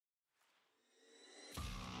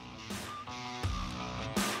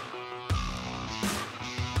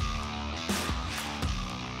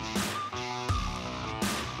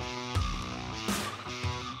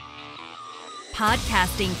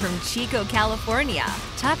Podcasting from Chico, California,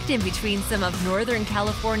 tucked in between some of Northern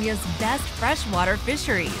California's best freshwater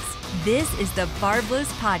fisheries. This is the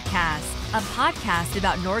Barbless Podcast, a podcast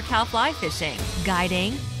about NorCal fly fishing,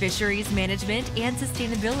 guiding, fisheries management, and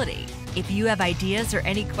sustainability. If you have ideas or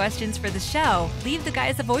any questions for the show, leave the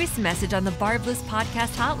guys a voice message on the Barbless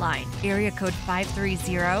Podcast hotline, area code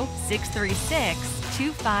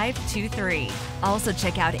 530-636-2523. Also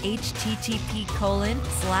check out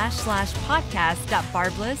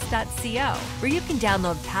http://podcast.barbless.co, where you can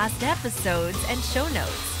download past episodes and show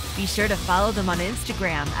notes. Be sure to follow them on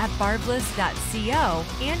Instagram at Barbless.co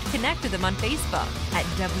and connect with them on Facebook at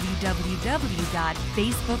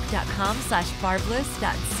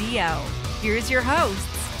www.facebook.com/Barbless.co. Here's your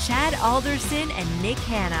hosts, Chad Alderson and Nick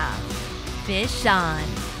Hanna. Fish on.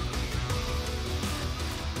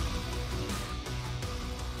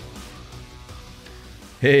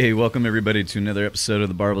 Hey, welcome everybody to another episode of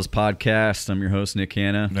the Barbless Podcast. I'm your host, Nick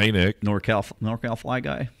Hanna. Hey, Nick. NorCal Fly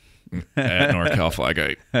Guy. At NorCal Fly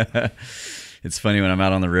Guy. It's funny when I'm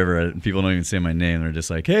out on the river, people don't even say my name. They're just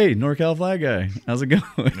like, "Hey, NorCal Fly Guy, how's it going?"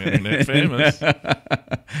 Nick famous.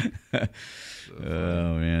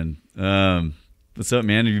 Oh man, what's up,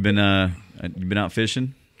 man? Have you been out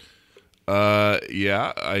fishing?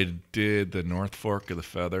 Yeah, I did the North Fork of the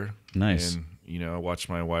Feather. Nice. And I watched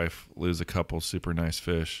my wife lose a couple super nice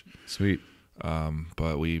fish. Sweet.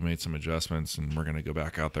 But we made some adjustments, and we're gonna go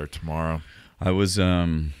back out there tomorrow. I was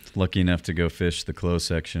lucky enough to go fish the close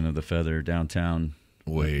section of the Feather downtown.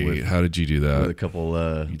 Wait, how did you do that? With a couple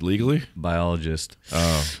legally biologists.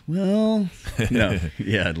 Oh, well, no,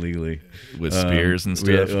 yeah, legally with spears and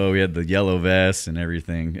stuff. We had the yellow vests and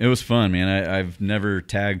everything. It was fun, man. I've never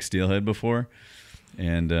tagged steelhead before,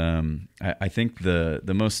 and I think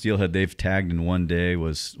the most steelhead they've tagged in one day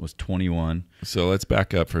was 21. So let's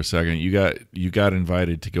back up for a second. You got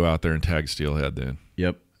invited to go out there and tag steelhead then?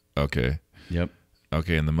 Yep. Okay. Yep.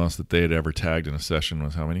 Okay, and the most that they had ever tagged in a session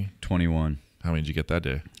was how many? 21. How many did you get that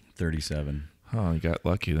day? 37. Oh, you got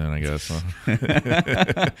lucky then, I guess. Huh?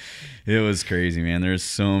 It was crazy, man. There's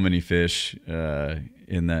so many fish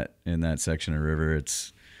in that section of river.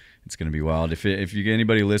 It's going to be wild. If you get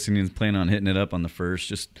anybody listening is planning on hitting it up on the first,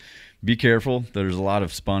 just be careful. There's a lot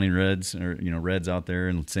of spawning reds reds out there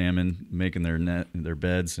and salmon making their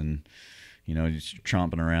beds, and just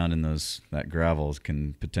tromping around in that gravel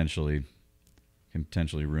can potentially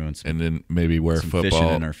ruin some. And then maybe wear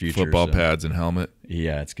football pads and helmet.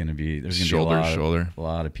 Yeah, there's gonna be a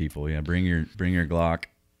lot of people. Yeah, bring your Glock,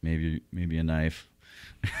 maybe a knife,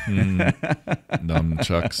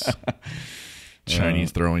 nunchucks,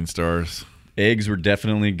 Chinese throwing stars. Eggs were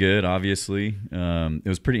definitely good. Obviously, it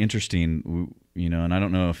was pretty interesting. And I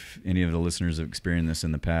don't know if any of the listeners have experienced this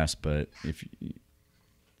in the past, but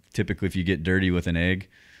typically if you get dirty with an egg,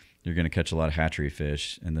 you're going to catch a lot of hatchery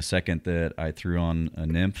fish. And the second that I threw on a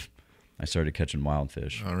nymph, I started catching wild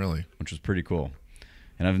fish. Oh, really? Which was pretty cool.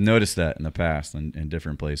 And I've noticed that in the past in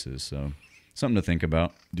different places. So something to think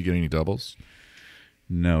about. Did you get any doubles?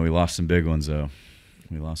 No, we lost some big ones, though.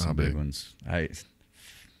 We lost some big ones.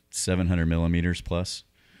 700 millimeters plus.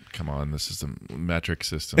 Come on, this is a metric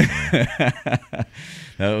system.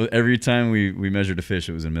 Every time we measured a fish,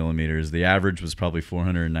 it was in millimeters. The average was probably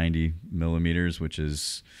 490 millimeters, which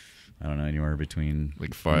is, I don't know, anywhere between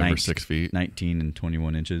like 5 or 6 feet, 19 and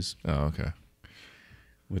 21 inches. Oh, okay.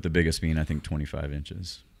 With the biggest being, I think, 25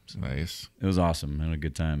 inches. So nice. It was awesome. I had a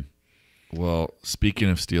good time. Well, speaking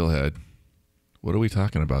of steelhead, what are we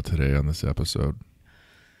talking about today on this episode?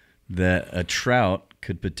 That a trout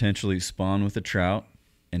could potentially spawn with a trout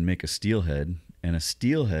and make a steelhead, and a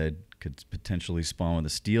steelhead could potentially spawn with a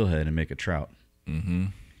steelhead and make a trout. Mm-hmm.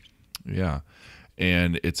 Yeah,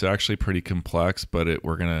 and it's actually pretty complex, but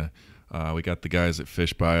we got the guys at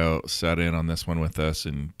FishBio sat in on this one with us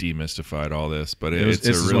and demystified all this. But it's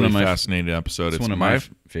a really fascinating episode. It's one of my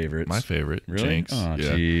favorites. My favorite. Really? Jinx. Oh,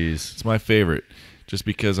 jeez. It's my favorite, just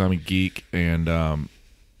because I'm a geek, and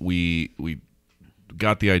we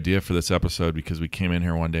got the idea for this episode because we came in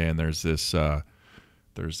here one day and there's this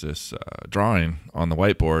drawing on the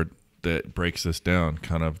whiteboard that breaks this down,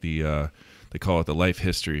 kind of they call it the life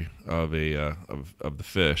history of the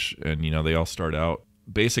fish, and they all start out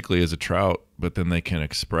basically as a trout, but then they can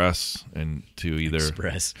express into either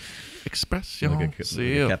express like a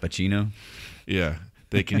cappuccino. Yeah,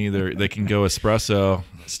 they can go espresso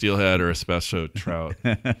steelhead or espresso trout,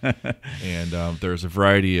 and there's a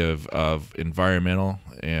variety of environmental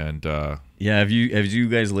and yeah. Have you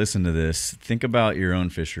guys listened to this? Think about your own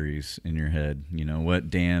fisheries in your head. What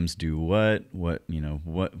dams do what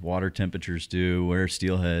water temperatures do, where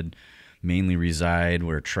steelhead mainly reside,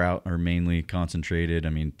 where trout are mainly concentrated. I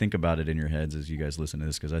mean, think about it in your heads as you guys listen to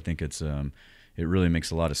this, because I think it really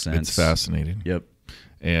makes a lot of sense. It's fascinating. Yep.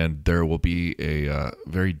 And there will be a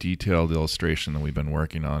very detailed illustration that we've been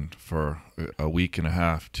working on for a week and a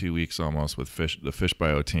half, 2 weeks almost, with the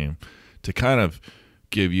FishBio team, to kind of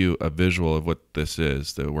give you a visual of what this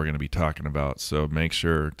is that we're going to be talking about. So make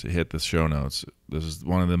sure to hit the show notes. This is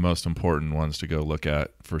one of the most important ones to go look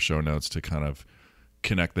at for show notes, to kind of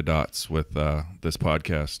connect the dots with this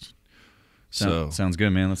podcast. Sounds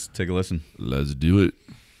good, man. Let's take a listen. Let's do it.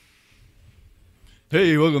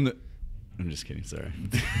 Hey, welcome to... I'm just kidding. Sorry.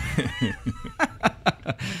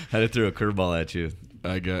 Had to throw a curveball at you.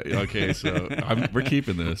 Okay, so we're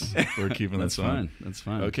keeping this. We're keeping That's this on. fine. That's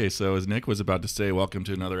fine. Okay, so as Nick was about to say, welcome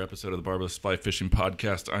to another episode of the Barbless Fly Fishing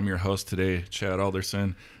Podcast. I'm your host today, Chad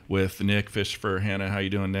Alderson, with Nick Fish for Hannah. How you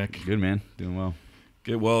doing, Nick? Good, man. Doing well.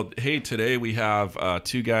 Good. Well, hey, today we have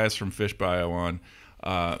two guys from FishBio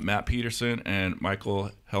on, Matt Peterson and Michael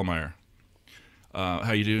Hellmeyer.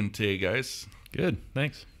 How you doing today, guys? Good.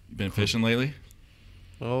 Thanks. You been fishing lately?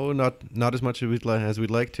 Oh, not as much as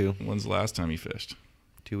we'd like to. When's the last time you fished?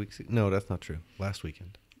 2 weeks ago. No, that's not true. Last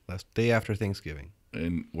weekend. Last day after Thanksgiving.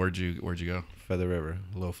 And where'd you go? Feather River,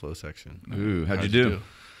 low flow section. Ooh, how'd you do?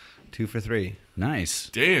 2 for 3. Nice.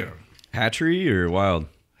 Damn. Hatchery or wild?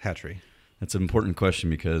 Hatchery. That's an important question,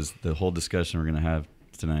 because the whole discussion we're going to have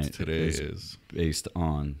today is based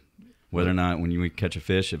on whether or not, when you catch a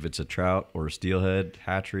fish, if it's a trout or a steelhead,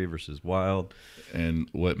 hatchery versus wild, and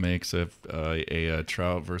what makes a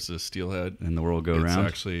trout versus steelhead, and the world go around.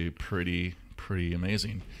 It's actually pretty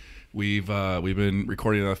amazing. We've been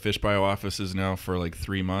recording at FishBio offices now for like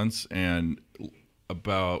 3 months, and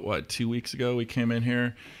about 2 weeks ago we came in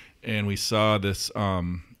here and we saw this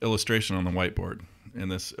illustration on the whiteboard,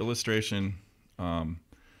 and this illustration kind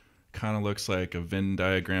of looks like a Venn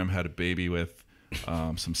diagram had a baby with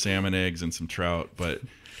some salmon eggs and some trout, but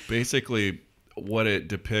basically what it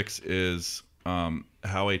depicts is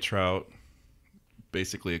how a trout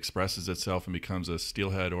basically expresses itself and becomes a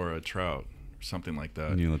steelhead or a trout, or something like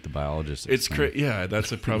that. And you let the biologist explain. Yeah,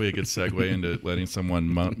 that's probably a good segue into letting someone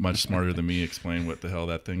much smarter than me explain what the hell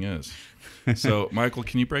that thing is. So, Michael,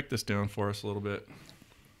 can you break this down for us a little bit?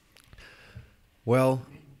 Well,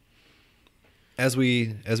 as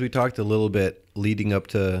we talked a little bit leading up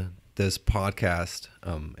to this podcast,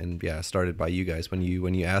 and yeah, started by you guys when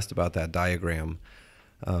you asked about that diagram.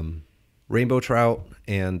 Rainbow trout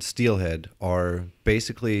and steelhead are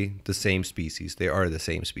basically the same species. They are the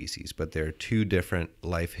same species, but they're two different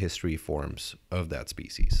life history forms of that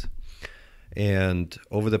species. And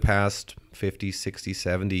over the past 50, 60,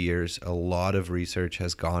 70 years, a lot of research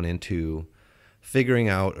has gone into figuring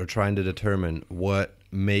out or trying to determine what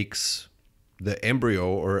makes the embryo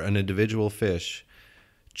or an individual fish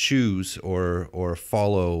choose or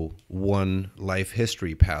follow one life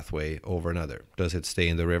history pathway over another. Does it stay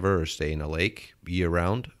in the river or stay in a lake year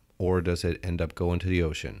round, or does it end up going to the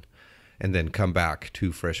ocean and then come back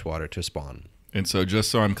to freshwater to spawn? And so, just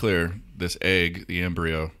so I'm clear, this egg, the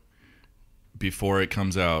embryo, before it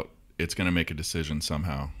comes out, it's going to make a decision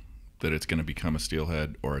somehow that it's going to become a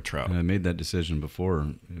steelhead or a trout. And I made that decision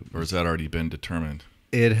before. Or has that already been determined?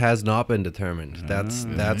 It has not been determined. That's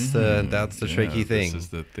the tricky thing. This is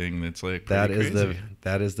the thing that's like that is crazy.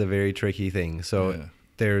 that is the very tricky thing. So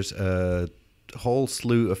there's a whole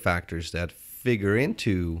slew of factors that figure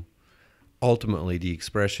into ultimately the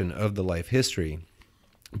expression of the life history,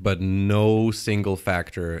 but no single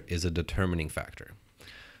factor is a determining factor.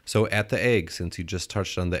 So at the egg, since you just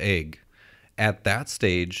touched on the egg, at that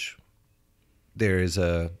stage, there is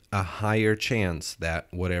a higher chance that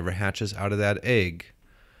whatever hatches out of that egg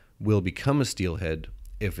will become a steelhead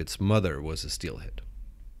if its mother was a steelhead.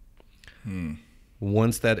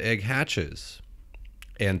 Once that egg hatches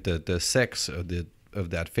and the sex of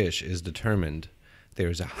that fish is determined,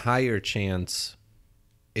 there's a higher chance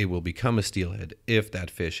it will become a steelhead if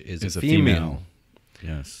that fish is a female.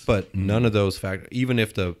 Yes. But none of those factors, even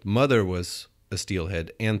if the mother was a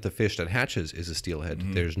steelhead and the fish that hatches is a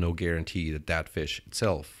steelhead, there's no guarantee that fish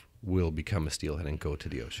itself will become a steelhead and go to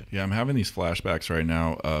the ocean. Yeah, I'm having these flashbacks right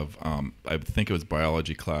now of I think it was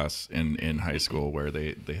biology class in high school where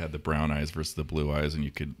they had the brown eyes versus the blue eyes, and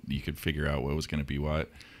you could figure out what was going to be what,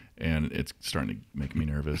 and it's starting to make me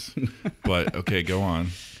nervous. But okay, go on.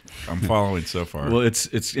 I'm following so far. Well,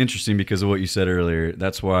 it's interesting because of what you said earlier.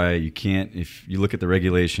 That's why you can't, if you look at the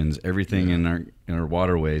regulations, everything in our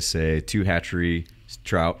waterways say 2 hatchery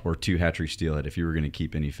trout or 2 hatchery steelhead if you were going to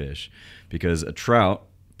keep any fish, because a trout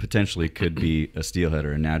potentially could be a steelhead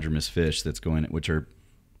or anadromous fish which are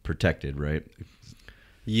protected, right?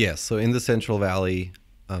 Yes. So in the Central Valley,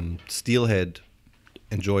 Steelhead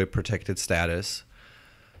enjoy protected status,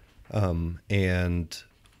 and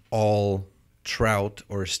all trout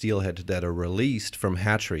or steelhead that are released from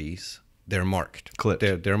hatcheries, they're marked.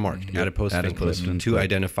 Clipped. They're marked. Adipose fin clipped to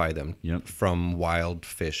identify them from wild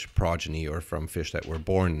fish progeny or from fish that were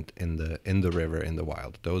born in the river in the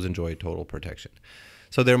wild. Those enjoy total protection.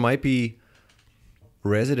 So there might be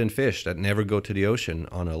resident fish that never go to the ocean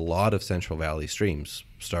on a lot of Central Valley streams,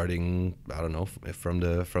 starting, I don't know, from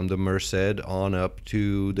the Merced on up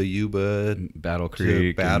to the Yuba, Battle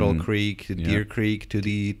Creek, Deer Creek to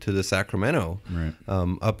the Sacramento. Right.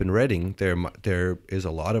 Up in Redding, there is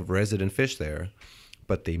a lot of resident fish there,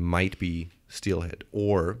 but they might be steelhead,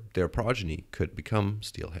 or their progeny could become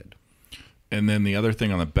steelhead. And then the other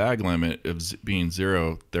thing on the bag limit of being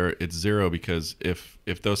zero, it's zero because if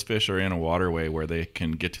those fish are in a waterway where they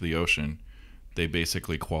can get to the ocean, they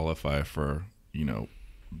basically qualify for,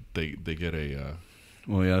 they get a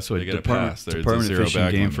well, yeah, that's what Department of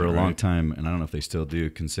Fishing game for a long time, and I don't know if they still do,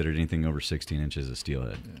 considered anything over 16 inches a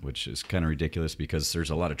steelhead, which is kind of ridiculous because there's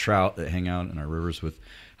a lot of trout that hang out in our rivers with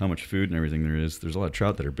how much food and everything there is. There's a lot of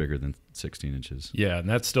trout that are bigger than 16 inches. Yeah, and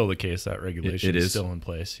that's still the case. That regulation is still in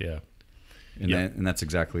place, yeah. And that's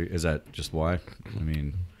exactly, is that just why? I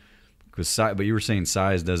mean, but you were saying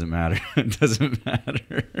size doesn't matter. It doesn't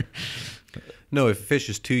matter. No, if a fish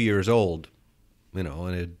is 2 years old,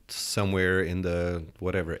 and it's somewhere in the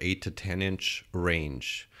 8 to 10 inch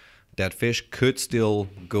range, that fish could still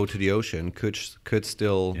go to the ocean, could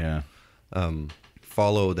still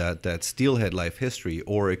follow that steelhead life history,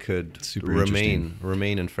 or it could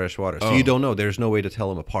remain in fresh water. So you don't know. There's no way to tell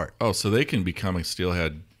them apart. Oh, so they can become a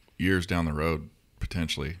steelhead years down the road,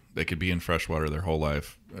 potentially. They could be in freshwater their whole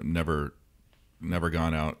life, never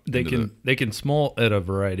gone out. They can smolt at a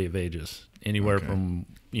variety of ages, anywhere from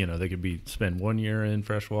they could spend 1 year in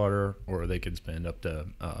freshwater, or they could spend up to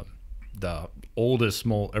the oldest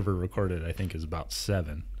smolt ever recorded, I think, is about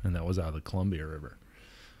 7, and that was out of the Columbia River.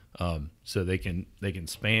 So they can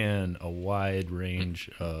span a wide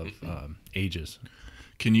range of ages.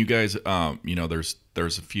 Can you guys,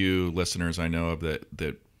 there's a few listeners I know of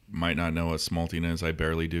that might not know what smolting is. I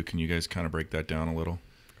barely do. Can you guys kind of break that down a little?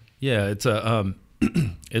 Yeah, it's a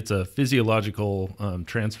it's a physiological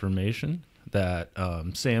transformation that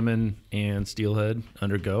salmon and steelhead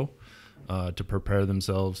undergo to prepare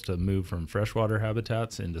themselves to move from freshwater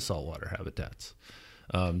habitats into saltwater habitats.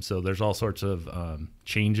 So there's all sorts of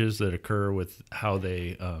changes that occur with how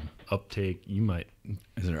they uptake.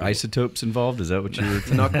 Is there isotopes involved? Is that what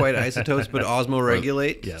you're? Not quite isotopes, but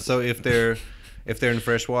osmoregulate. Yes. So if they're in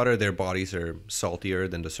freshwater, their bodies are saltier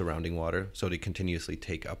than the surrounding water, so they continuously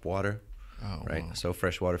take up water. Oh, right. Wow. So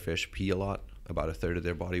freshwater fish pee a lot, about a third of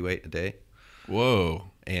their body weight a day. Whoa.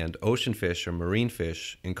 And ocean fish or marine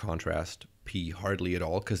fish, in contrast, pee hardly at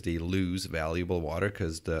all because they lose valuable water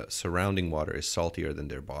because the surrounding water is saltier than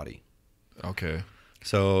their body. Okay.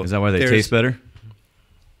 So is that why they taste better?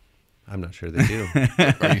 I'm not sure they do.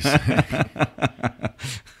 Are you saying?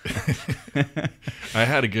 I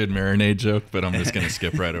had a good marinade joke, but I'm just going to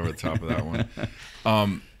skip right over the top of that one.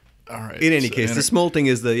 All right. In any case, the smolting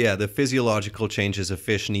is the physiological changes a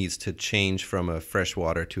fish needs to change from a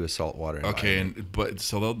freshwater to a saltwater environment. Okay,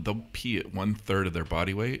 so they'll pee at 1/3 of their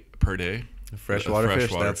body weight per day. Freshwater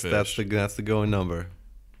fish. That's the going number.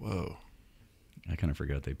 Whoa. I kind of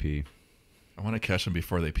forgot they pee. I want to catch them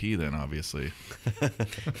before they pee. Then obviously.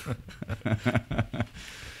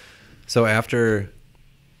 So after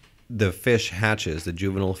the fish hatches, the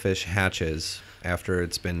juvenile fish hatches, after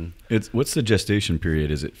what's the gestation period?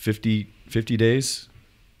 Is it 50 days?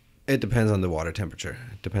 It depends on the water temperature.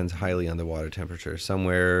 It depends highly on the water temperature.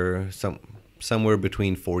 Somewhere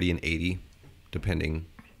between 40 and 80, depending.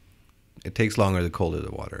 It takes longer the colder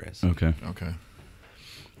the water is. Okay.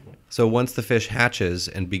 So once the fish hatches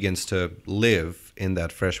and begins to live in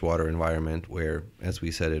that freshwater environment where, as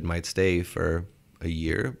we said, it might stay for a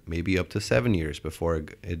year, maybe up to 7 years before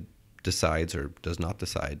it decides or does not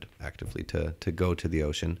decide actively to go to the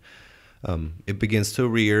ocean. It begins to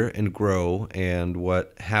rear and grow, and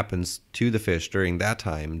what happens to the fish during that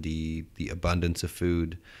time, the abundance of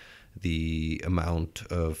food, the amount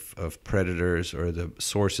of predators or the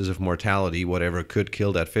sources of mortality, whatever could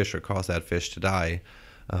kill that fish or cause that fish to die,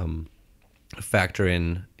 factor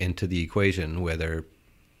into the equation whether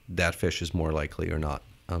that fish is more likely or not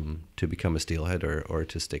to become a steelhead or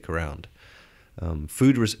to stick around.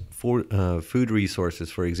 Food resources,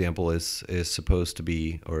 for example, is supposed to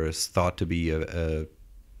be, or is thought to be, a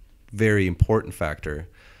very important factor.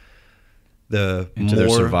 Into the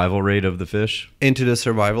survival rate of the fish? Into the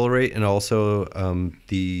survival rate, and also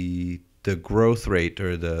the growth rate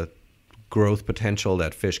or the growth potential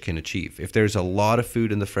that fish can achieve. If there's a lot of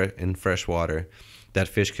food in the in freshwater, that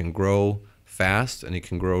fish can grow fast and it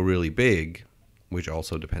can grow really big, which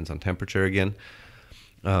also depends on temperature again.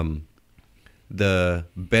 The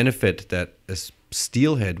benefit that a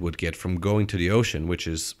steelhead would get from going to the ocean, which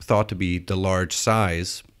is thought to be the large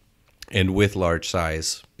size, and with large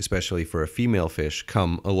size, especially for a female fish,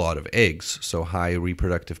 come a lot of eggs, so high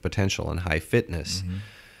reproductive potential and high fitness. Mm-hmm.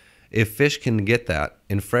 If fish can get that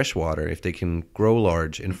in freshwater, if they can grow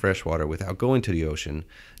large in freshwater without going to the ocean,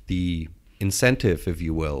 the incentive, if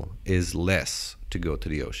you will, is less to go to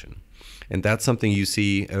the ocean. And that's something you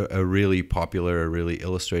see a really popular, a really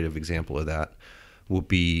illustrative example of that will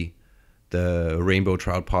be the rainbow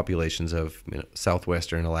trout populations of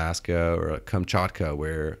southwestern Alaska or Kamchatka,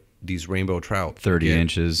 where these rainbow trout 30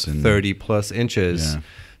 inches and 30 plus inches. Yeah.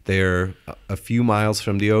 They're a few miles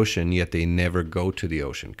from the ocean, yet they never go to the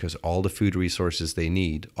ocean because all the food resources they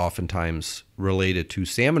need, oftentimes related to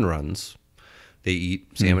salmon runs, they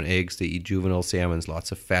eat salmon eggs, they eat juvenile salmons,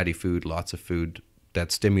 lots of fatty food, lots of food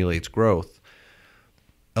that stimulates growth,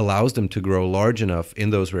 allows them to grow large enough in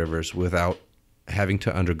those rivers without having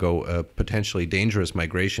to undergo a potentially dangerous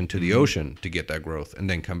migration to the ocean to get that growth and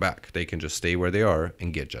then come back. They can just stay where they are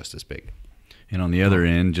and get just as big. And on the other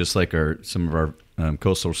end, just like some of our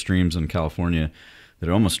coastal streams in California that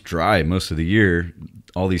are almost dry most of the year,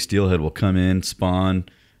 all these steelhead will come in, spawn,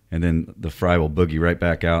 and then the fry will boogie right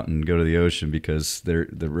back out and go to the ocean because the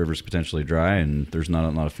river's potentially dry and there's not a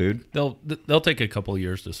lot of food. They'll take a couple of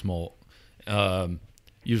years to smolt.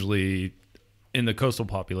 Usually in the coastal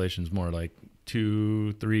populations, more like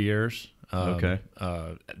 2-3 years. Okay.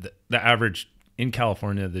 The average in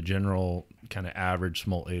California, the general kind of average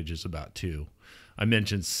smolt age is about 2. I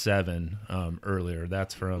mentioned 7 earlier.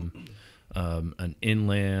 That's from an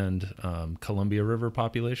inland Columbia River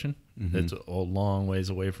population. Mm-hmm. That's a long ways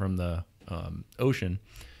away from the ocean,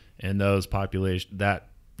 and those population that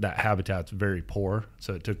habitat's very poor.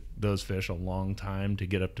 So it took those fish a long time to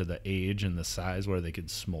get up to the age and the size where they could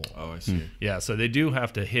smolt. Oh, I see. Yeah, so they do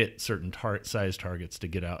have to hit certain size targets to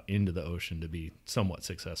get out into the ocean to be somewhat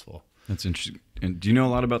successful. That's interesting. And do you know a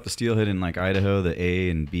lot about the steelhead in like Idaho, the A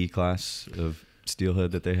and B class of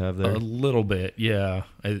steelhead that they have there? A little bit, yeah.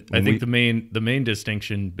 I think the main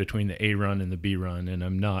distinction between the A run and the B run, and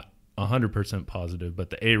I'm not 100% positive, but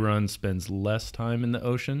the A run spends less time in the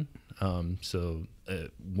ocean. So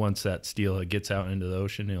once that steelhead gets out into the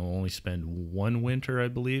ocean, it'll only spend 1 winter, I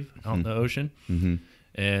believe, out in the ocean,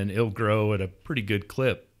 and it'll grow at a pretty good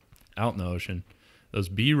clip out in the ocean. Those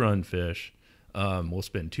B run fish will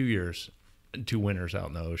spend 2 winters out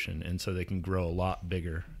in the ocean, and so they can grow a lot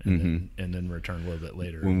bigger and then return a little bit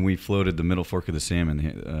later. When we floated the Middle Fork of the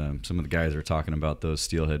Salmon, some of the guys are talking about those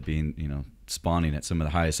steelhead being, spawning at some of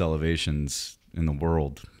the highest elevations in the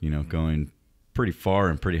world, going pretty far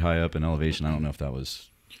and pretty high up in elevation. I don't know if that was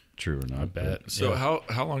true or not. I bet. So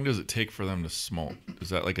how long does it take for them to smolt? Is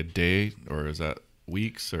that like a day, or is that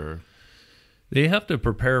weeks, or? They have to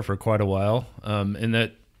prepare for quite a while. And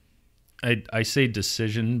that I say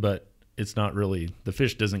decision, but it's not really, the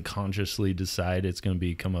fish doesn't consciously decide it's going to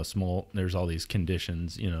become a smolt. There's all these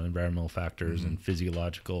conditions, environmental factors and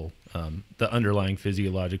physiological, the underlying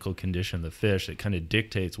physiological condition of the fish that kind of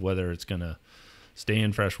dictates whether it's going to stay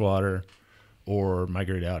in freshwater or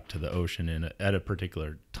migrate out to the ocean at a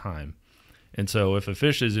particular time. And so if a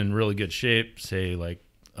fish is in really good shape, say like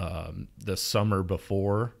the summer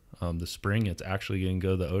before the spring, it's actually going to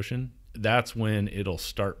go to the ocean, that's when it'll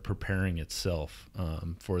start preparing itself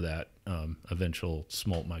for that eventual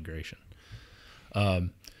smolt migration.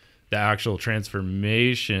 The actual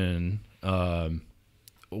transformation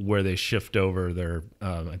where they shift over their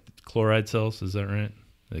chloride cells, is that right?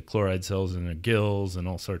 The chloride cells in their gills and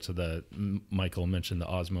all sorts of that. Michael mentioned the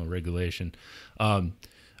osmoregulation.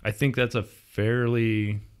 I think that's a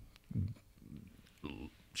fairly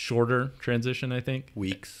shorter transition, I think.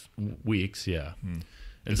 Weeks, yeah. And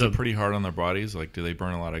is it pretty hard on their bodies? Like, do they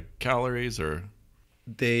burn a lot of calories, or?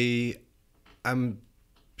 I'm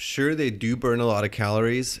sure they do burn a lot of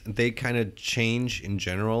calories. They kind of change in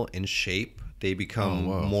general in shape. They become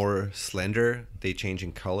more slender. They change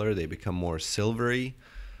in color. They become more silvery,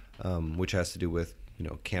 which has to do with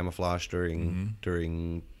camouflage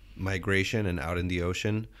during migration and out in the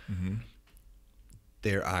ocean.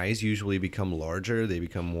 Their eyes usually become larger. They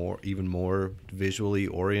become even more visually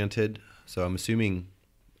oriented. So I'm assuming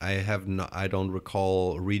I don't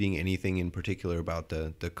recall reading anything in particular about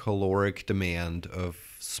the caloric demand of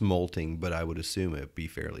smolting, but I would assume it'd be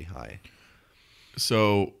fairly high.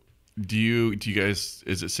 So do you guys,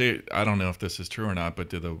 is it say, I don't know if this is true or not, but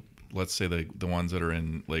do let's say the ones that are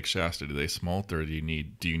in Lake Shasta, do they smolt, or do you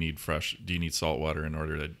need salt water in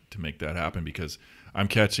order to make that happen? Because I'm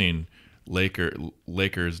catching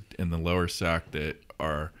Lakers in the lower Sac that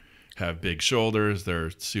have big shoulders. They're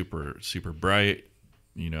super bright.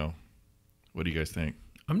 What do you guys think?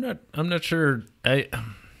 I'm not sure.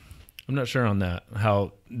 I'm not sure on that.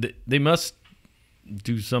 How they must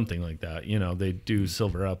do something like that. They do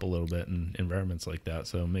silver up a little bit in environments like that.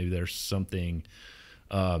 So maybe there's something,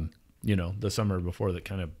 the summer before that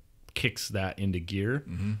kind of kicks that into gear.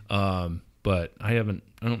 Mm-hmm. But I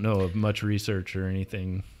don't know of much research or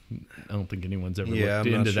anything. I don't think anyone's ever looked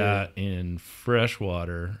into that in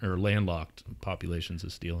freshwater or landlocked populations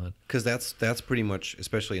of steelhead. Because that's pretty much,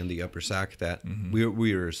 especially in the upper Sac, that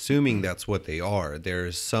we're assuming that's what they are.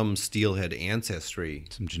 There's some steelhead ancestry,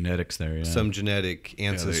 some genetics there, yeah. Some genetic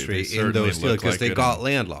ancestry they in those steelhead, because like they got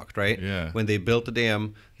landlocked, right? Yeah. When they built the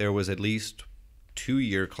dam, there was at least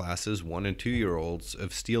 2-year classes, 1 and 2-year-olds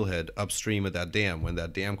of steelhead upstream of that dam when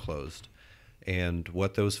that dam closed. And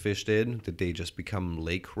what those fish did they just become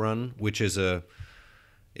lake run, which is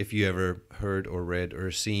if you ever heard or read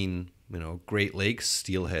or seen, Great Lakes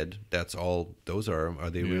steelhead, that's all those are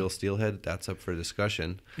they real steelhead? That's up for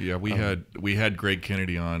discussion. Yeah, we had Greg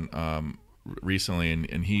Kennedy on recently,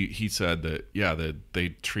 and he said that they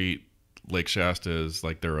treat Lake Shasta as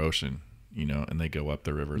like their ocean, and they go up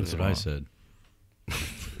the river. That's what I said.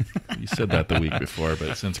 You said that the week before,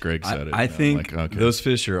 but since Greg said it, I think those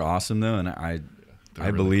fish are awesome though, and I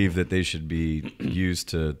really believe that they should be used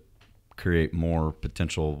to create more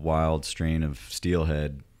potential wild strain of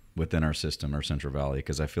steelhead within our system, our Central Valley,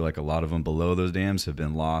 because I feel like a lot of them below those dams have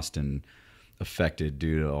been lost and affected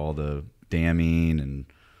due to all the damming and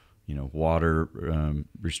water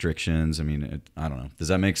restrictions. I mean, I don't know. Does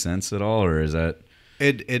that make sense at all, or is that?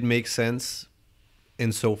 It makes sense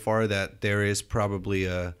insofar that there is probably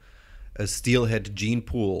a steelhead gene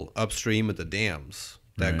pool upstream of the dams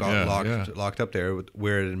that got locked up there,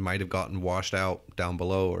 where it might have gotten washed out down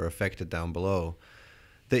below or affected down below.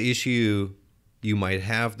 The issue you might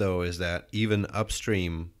have, though, is that even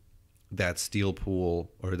upstream, that steel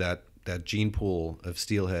pool or that gene pool of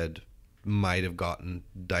steelhead might have gotten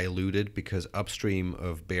diluted, because upstream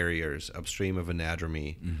of barriers, upstream of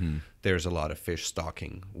anadromy, there's a lot of fish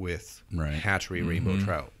stocking with hatchery rainbow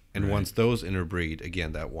trout. And once those interbreed,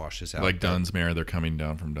 again, that washes out. Like Dunsmuir, they're coming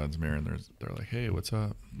down from Dunsmuir, and they're like, "Hey, what's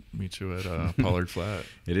up? Meet you at Pollard Flat."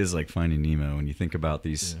 It is like Finding Nemo when you think about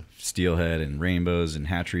these steelhead and rainbows and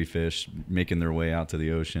hatchery fish making their way out to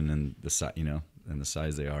the ocean, and the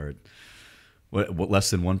size they are. What less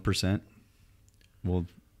than 1%? Well,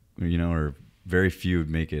 or very few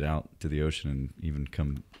make it out to the ocean and even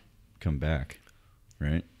come back,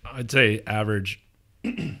 right? I'd say average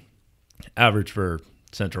for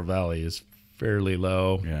Central Valley is fairly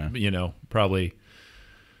low. Yeah. Probably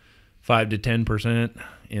 5 to 10%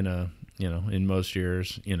 in most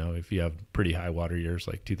years. If you have pretty high water years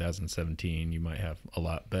like 2017, you might have a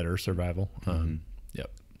lot better survival.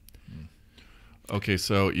 Yep. Okay,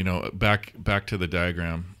 so back to the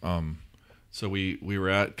diagram. So we were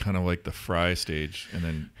at kind of like the fry stage, and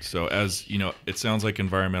then so as it sounds like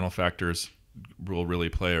environmental factors will really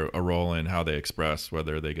play a role in how they express,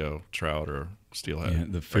 whether they go trout or steelhead. Yeah,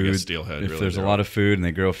 the food. Steelhead. If there's a lot of food and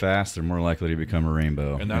they grow fast, they're more likely to become a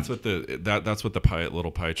rainbow. And that's what that's what the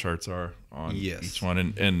little pie charts are on each one.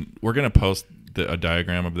 And we're gonna post a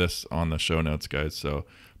diagram of this on the show notes, guys. So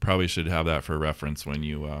probably should have that for reference when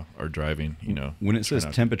you are driving. When it says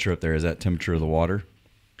temperature up there, is that temperature of the water?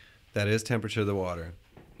 That is temperature of the water.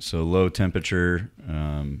 So low temperature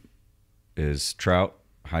is trout.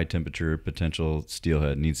 High temperature potential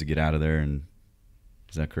steelhead needs to get out of there. And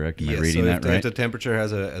is that correct? Am I reading that right? If the temperature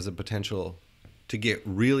has a potential to get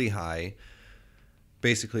really high,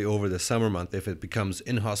 basically over the summer month, if it becomes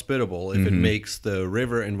inhospitable, if it makes the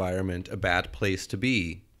river environment a bad place to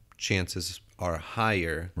be, chances are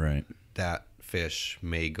higher that fish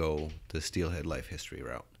may go the steelhead life history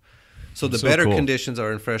route. So the better conditions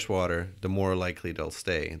are in freshwater, the more likely they'll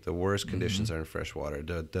stay. The worse conditions are in freshwater,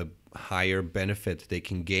 the higher benefit they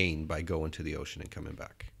can gain by going to the ocean and coming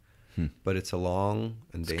back. But it's a long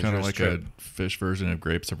and dangerous kind of like trip. a fish version of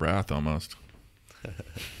Grapes of Wrath almost.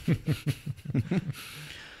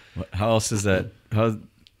 How else is that?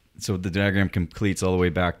 So the diagram completes all the way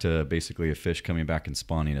back to basically a fish coming back and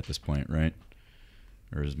spawning at this point, right?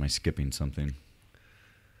 Or am I skipping something?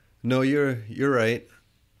 No, you're right.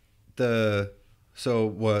 So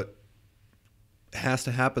what has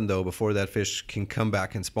to happen though before that fish can come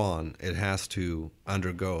back and spawn. It has to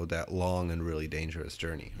undergo that long and really dangerous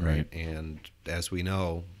journey, right? And as we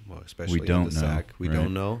know, well, especially in the sack, we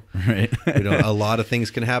don't know. Right. A lot of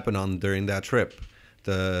things can happen during that trip.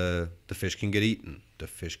 The fish can get eaten. The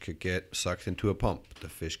fish could get sucked into a pump. The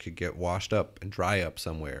fish could get washed up and dry up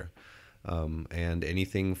somewhere. And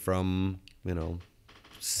anything from,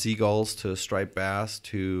 seagulls to striped bass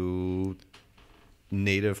to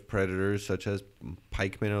native predators such as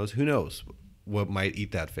pike minnows, who knows what might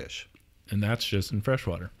eat that fish. And that's just in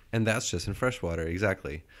freshwater.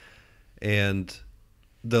 Exactly. And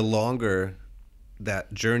the longer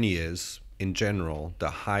that journey is in general, the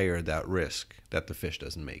higher that risk that the fish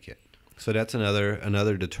doesn't make it. So that's another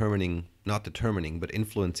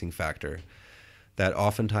influencing factor, that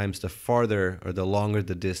oftentimes the farther or the longer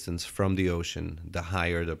the distance from the ocean, the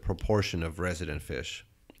higher the proportion of resident fish,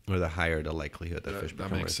 or the higher the likelihood that fish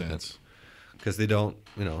become resident. Sense. Because they don't,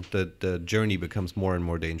 the journey becomes more and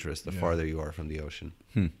more dangerous the farther you are from the ocean.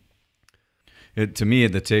 To me,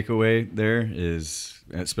 the takeaway there is,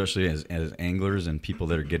 especially as anglers and people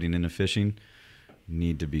that are getting into fishing,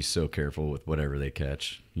 need to be so careful with whatever they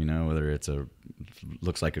catch. Whether it's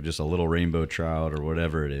looks like just a little rainbow trout or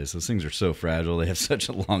whatever it is. Those things are so fragile. They have such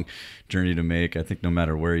a long journey to make. I think no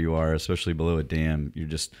matter where you are, especially below a dam,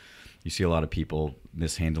 you see a lot of people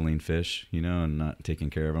mishandling fish, and not taking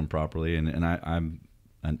care of them properly. And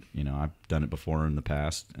I've done it before in the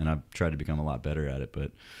past, and I've tried to become a lot better at it.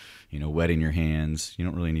 But wetting your hands, you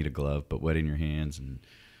don't really need a glove, but wetting your hands and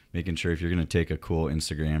making sure if you're going to take a cool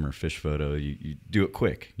Instagram or fish photo, you do it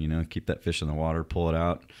quick. Keep that fish in the water, pull it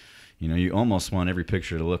out. You almost want every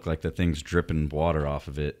picture to look like the thing's dripping water off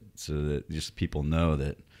of it, so that just people know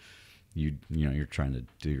that you're trying to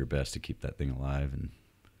do your best to keep that thing alive. And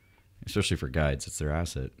especially for guides, it's their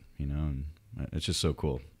asset, and it's just so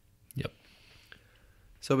cool. Yep.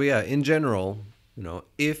 So, but yeah, in general,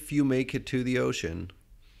 if you make it to the ocean,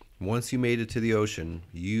 once you made it to the ocean,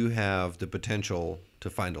 you have the potential to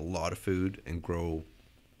find a lot of food and grow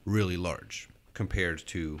really large compared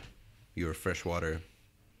to your freshwater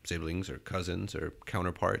siblings or cousins or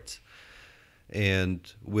counterparts.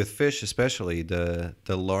 And with fish especially, the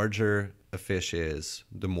larger a fish is,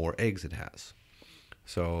 the more eggs it has.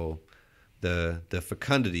 So the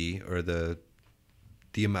fecundity, or the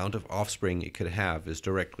amount of offspring it could have, is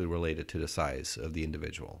directly related to the size of the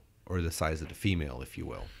individual, or the size of the female, if you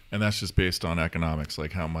will. And that's just based on economics,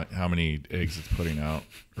 like how many eggs it's putting out,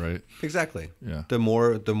 right? Exactly. Yeah. The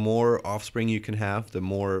more offspring you can have, the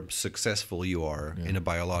more successful you are in a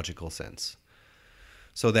biological sense.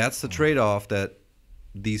 So that's the trade-off that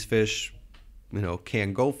these fish,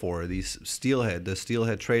 can go for. The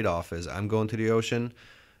steelhead trade-off is, I'm going to the ocean.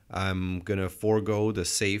 I'm going to forego the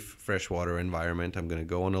safe freshwater environment. I'm going to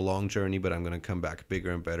go on a long journey, but I'm going to come back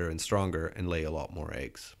bigger and better and stronger and lay a lot more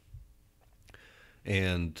eggs.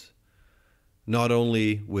 And not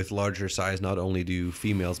only with larger size, not only do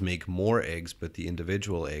females make more eggs, but the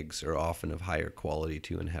individual eggs are often of higher quality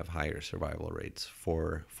too, and have higher survival rates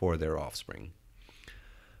for their offspring.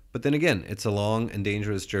 But then again, it's a long and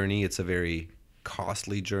dangerous journey. It's a very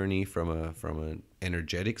costly journey from an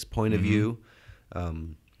energetics point of view.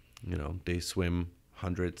 They swim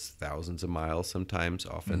hundreds, thousands of miles sometimes,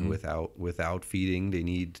 often without feeding. They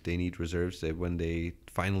need reserves. When they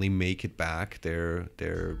finally make it back,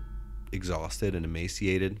 they're exhausted and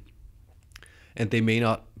emaciated, and they may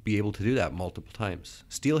not be able to do that multiple times.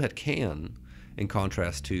 Steelhead can, in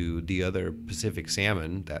contrast to the other Pacific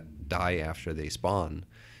salmon that die after they spawn.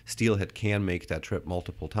 Steelhead can make that trip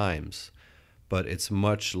multiple times, but it's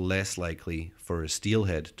much less likely for a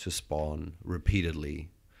steelhead to spawn repeatedly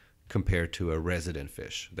compared to a resident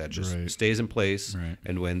fish that just stays in place. Right.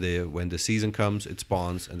 And when the season comes, it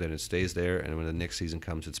spawns, and then it stays there. And when the next season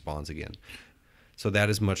comes, it spawns again. So that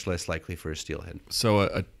is much less likely for a steelhead.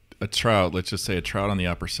 So a trout, let's just say a trout on the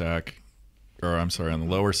upper sack, on the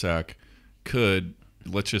lower sack, could,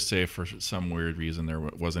 let's just say for some weird reason there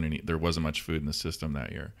wasn't much food in the system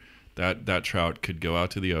that year. That trout could go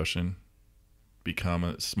out to the ocean, become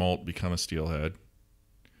a steelhead,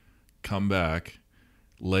 come back,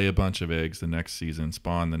 lay a bunch of eggs the next season,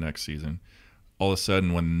 spawn the next season. All of a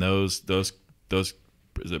sudden, when those is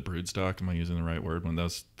it broodstock? Am I using the right word? When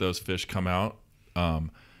those fish come out,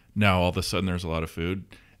 now all of a sudden there's a lot of food.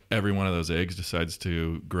 Every one of those eggs decides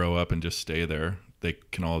to grow up and just stay there. They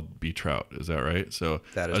can all be trout. Is that right? So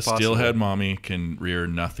that is a steelhead mommy can rear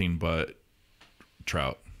nothing but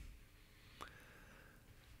trout.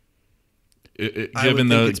 Given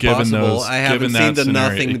that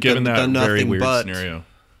very weird scenario.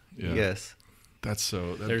 Yes. there's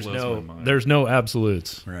blows no my mind. there's no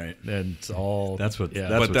absolutes. Right. And it's all That's what. yeah.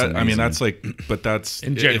 That's But what's that, I mean, amazing. that's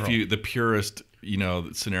In if general. the purest,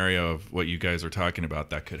 scenario of what you guys are talking about,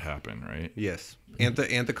 that could happen, right? Yes, and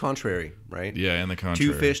the contrary, right? Yeah, and the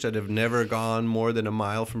contrary. Two fish that have never gone more than a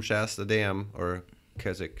mile from Shasta Dam or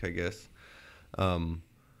Keswick, I guess,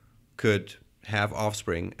 could have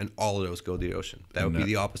offspring, and all of those go to the ocean. That would be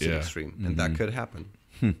the opposite extreme, and that could happen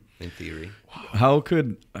in theory. How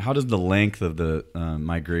does the length of the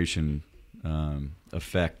migration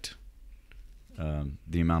affect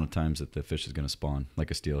the amount of times that the fish is going to spawn, like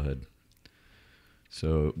a steelhead?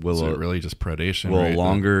 So Is it really just predation? will right? a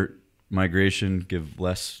longer migration give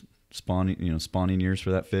less spawning years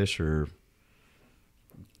for that fish, or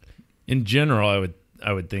in general,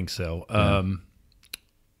 I would think so.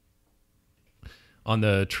 On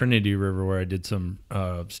the Trinity River, where I did some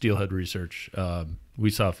steelhead research, we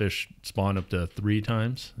saw fish spawn up to 3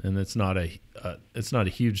 times, and it's not a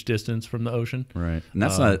huge distance from the ocean. right? And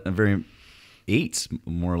that's not a very 8's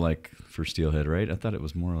more like for steelhead, right? I thought it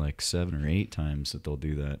was more like 7 or 8 times that they'll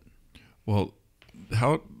do that. Well,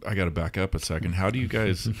 I got to back up a second. How do you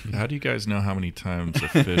guys know how many times a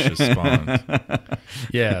fish is spawned?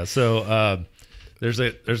 Yeah, so there's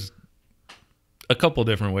a couple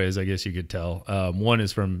different ways I guess you could tell. One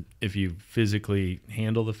is from if you physically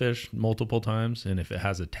handle the fish multiple times, and if it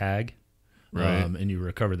has a tag, Right. and you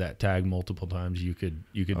recover that tag multiple times, you could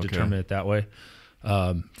determine it that way.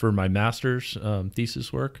 For my master's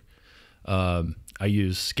thesis work, I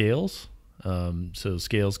use scales. So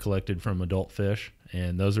scales collected from adult fish,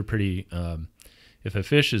 and those are pretty. If a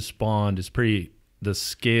fish is spawned, it's pretty. The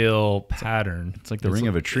scale pattern. It's like the ring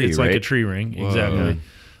of a tree, It's right? like a tree ring, exactly.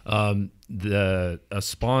 A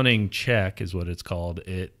spawning check is what it's called.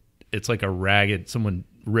 It's like a ragged. Someone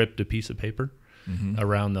ripped a piece of paper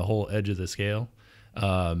around the whole edge of the scale,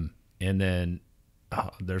 and then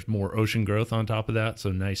there's more ocean growth on top of that.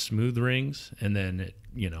 So nice smooth rings, and then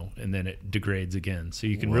it degrades again. So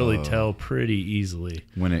you can really tell pretty easily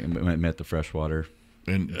when it met the freshwater.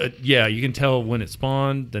 And yeah, you can tell when it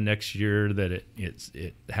spawned the next year that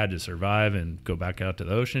it had to survive and go back out to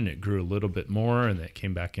the ocean. It grew a little bit more, and it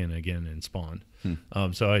came back in again and spawned.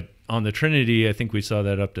 So on the Trinity, I think we saw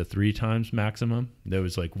that up to 3 times maximum. There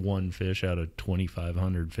was like 1 fish out of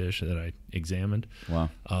 2,500 fish that I examined. Wow.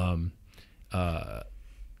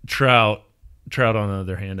 Trout, on the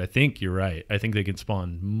other hand, I think you're right. I think they can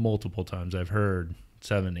spawn multiple times. I've heard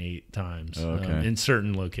 7, 8 times in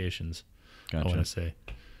certain locations. Gotcha. I want to say.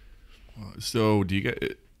 so, do you guys?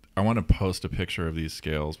 I want to post a picture of these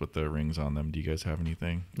scales with the rings on them. Do you guys have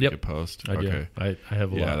anything you Yep. could post? I do. I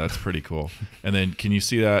have a lot. Yeah, that's pretty cool. And then, can you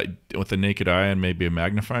see that with the naked eye and maybe a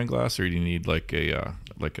magnifying glass, or do you need like a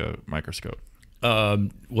microscope?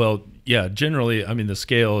 Well, yeah, generally, I mean, the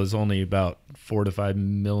scale is only about 4 to 5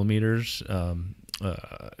 millimeters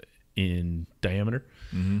in diameter.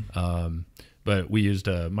 But we used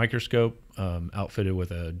a microscope outfitted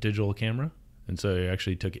with a digital camera. And so I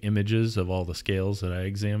actually took images of all the scales that I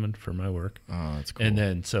examined for my work. Oh, that's cool. And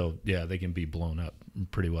then, so yeah, they can be blown up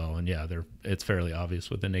pretty well. And yeah, it's fairly obvious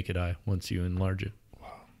with the naked eye once you enlarge it.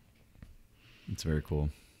 Wow, It's very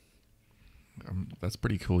cool. that's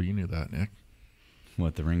pretty cool. You knew that, Nick.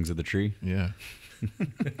 What, the rings of the tree? Yeah.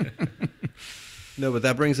 No, but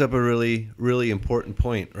that brings up a really, really important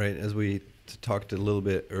point, right? As we talked a little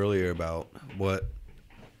bit earlier about what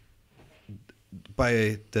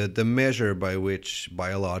by the measure by which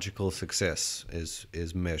biological success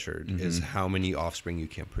is measured is how many offspring you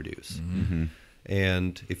can produce.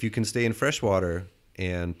 And if you can stay in freshwater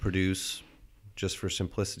and produce, just for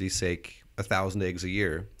simplicity's sake, 1,000 eggs a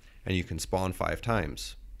year, and you can spawn 5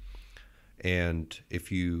 times, and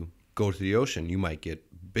if you go to the ocean, you might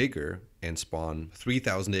get bigger and spawn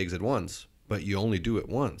 3,000 eggs at once, but you only do it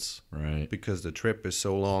once, Right. because the trip is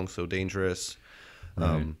so long, so dangerous.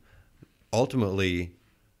 Right. Ultimately,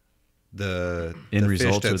 the End the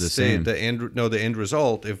results fish that are the stay- same. The end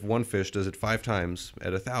result, if one fish does it 5 times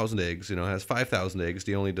at 1,000 eggs, has 5,000 eggs.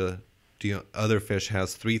 The other fish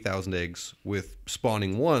has 3,000 eggs with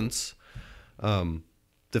spawning once.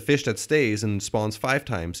 The fish that stays and spawns 5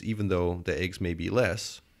 times, even though the eggs may be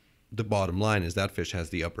less, the bottom line is that fish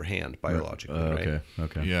has the upper hand biologically, right?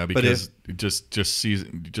 Okay. Yeah, But because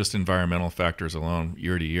just environmental factors alone,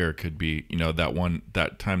 year to year, could be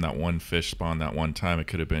that time that one fish spawned that one time, it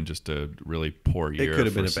could have been just a really poor year. could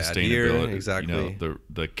have for been a bad year, sustainability. exactly.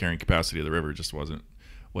 The carrying capacity of the river just wasn't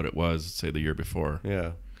what it was, say, the year before.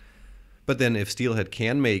 Yeah. But then if steelhead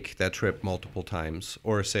can make that trip multiple times,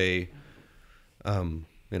 or say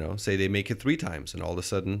they make it 3 times, and all of a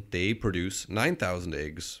sudden they produce 9,000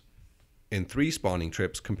 eggs, in 3 spawning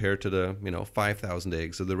trips compared to the 5,000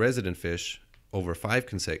 eggs of the resident fish over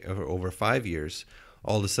 5 years,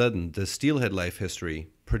 all of a sudden the steelhead life history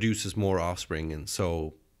produces more offspring, and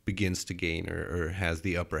so begins to gain or has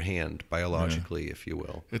the upper hand biologically, if you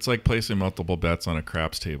will. It's like placing multiple bets on a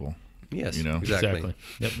craps table. Yes, you know? exactly.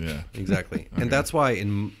 Yep. Yeah. Exactly. And that's why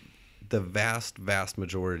in the vast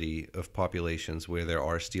majority of populations where there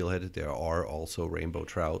are steelhead, there are also rainbow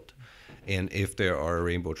trout. And if there are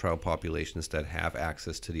rainbow trout populations that have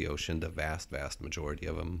access to the ocean, the vast majority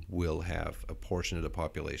of them will have a portion of the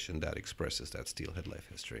population that expresses that steelhead life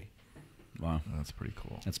history. Wow. That's pretty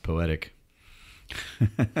cool. That's poetic.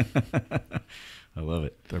 I love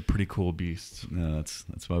it. They're pretty cool beasts. No,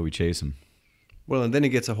 that's why we chase them. Well, and then it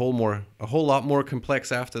gets a whole lot more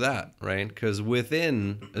complex after that, right? Because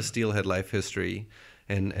within a steelhead life history,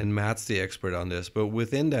 and Matt's the expert on this, but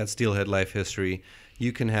within that steelhead life history,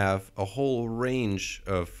 you can have a whole range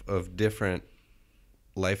of different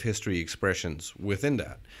life history expressions within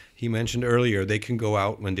that. He mentioned earlier they can go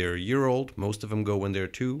out when they're a year old. Most of them go when they're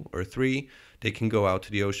 2 or 3. They can go out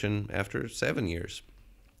to the ocean after 7 years.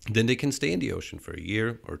 Then they can stay in the ocean for a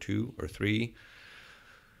year or 2 or 3.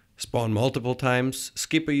 Spawn multiple times,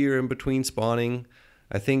 skip a year in between spawning.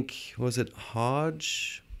 I think, was it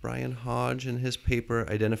Brian Hodge in his paper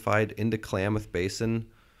identified in the Klamath Basin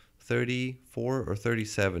 34 or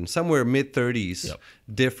 37, somewhere mid-30s, Yep.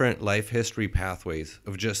 different life history pathways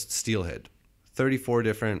of just steelhead. 34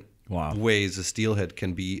 different ways a steelhead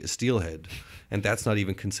can be a steelhead. And that's not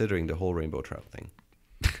even considering the whole rainbow trout thing.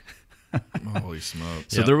 Holy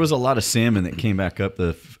smokes. So there was a lot of salmon that came back up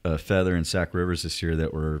the Feather and Sac Rivers this year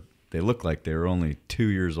that they looked like they were only 2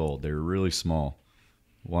 years old. They were really small.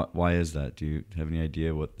 Why is that? Do you have any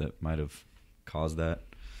idea what that might have caused that?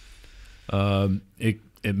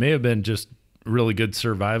 It may have been just really good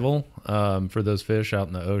survival for those fish out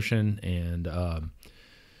in the ocean, and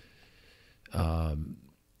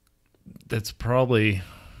that's probably,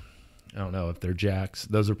 I don't know if they're jacks.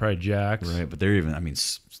 Those are probably jacks, Right, but they're even,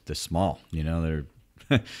 they're small. They're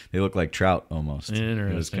they look like trout almost.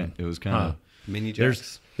 Interesting. It was kind of Mini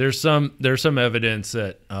jacks. There's some evidence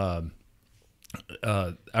that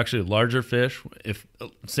actually larger fish, if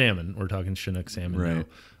salmon, we're talking Chinook salmon, right?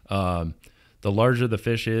 Now, the larger the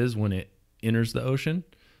fish is when it enters the ocean,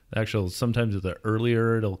 actually sometimes the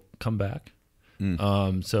earlier it'll come back.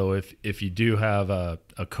 So if you do have a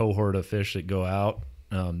cohort of fish that go out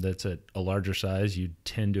that's at a larger size, you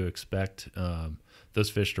tend to expect those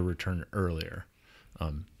fish to return earlier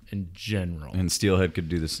in general. And steelhead could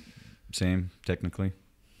do this same technically.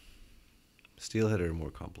 Steelhead are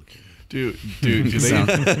more complicated. Do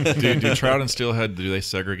trout and steelhead, do they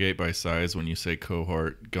segregate by size when you say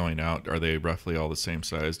cohort going out? Are they roughly all the same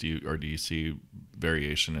size? Do you see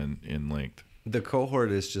variation in length? The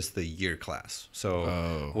cohort is just the year class.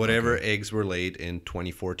 So whatever eggs were laid in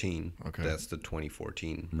 2014, that's the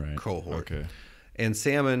 2014 cohort. Okay. And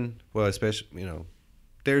salmon, well, especially,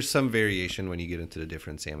 there's some variation when you get into the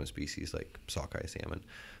different salmon species like sockeye salmon.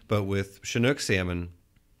 But with Chinook salmon,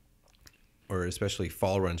 or especially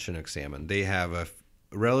fall run Chinook salmon, they have a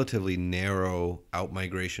relatively narrow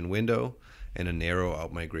out-migration window and a narrow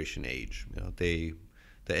out-migration age. The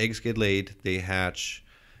eggs get laid, they hatch,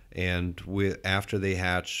 and after they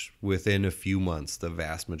hatch, within a few months, the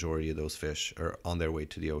vast majority of those fish are on their way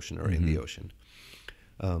to the ocean or in the ocean.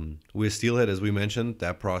 With steelhead, as we mentioned,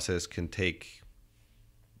 that process can take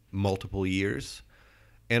multiple years.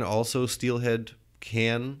 And also steelhead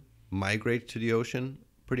can migrate to the ocean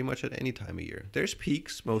pretty much at any time of year. There's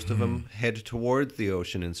peaks. Most of them head towards the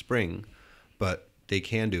ocean in spring, but they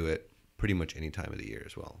can do it pretty much any time of the year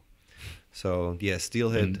as well. So, yes,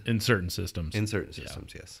 steelhead. In certain systems. In certain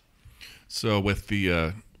systems, yes. So with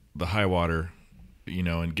the high water,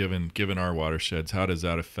 and given our watersheds, how does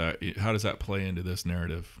that play into this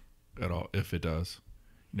narrative at all, if it does?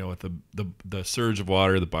 With the surge of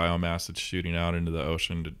water, the biomass that's shooting out into the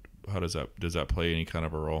ocean, does that play any kind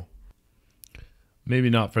of a role?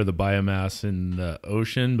 Maybe not for the biomass in the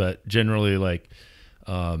ocean, but generally,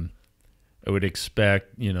 I would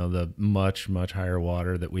expect, the much higher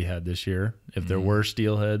water that we had this year. If there were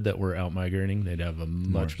steelhead that were out migrating, they'd have a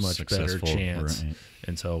much better chance. Right.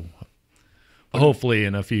 And so hopefully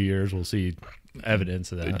in a few years we'll see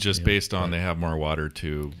evidence of that. Just based on they have more water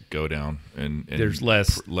to go down and there's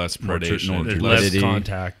less predation, there's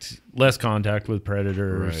less contact with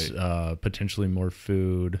predators, potentially more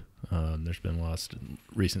food. There's been lots of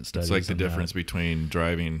recent studies. It's like the difference between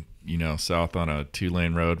driving, south on a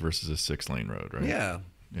 2-lane road versus a 6-lane road, right? Yeah.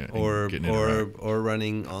 Or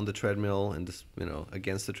running on the treadmill and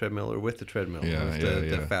against the treadmill or with the treadmill.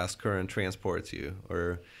 The fast current transports you,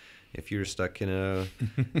 or If you're stuck in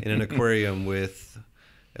an aquarium with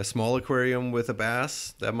a small aquarium with a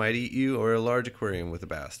bass, that might eat you, or a large aquarium with a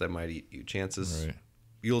bass, that might eat you. Chances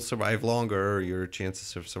you'll survive longer, or your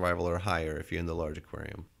chances of survival are higher if you're in the large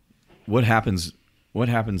aquarium. What happens when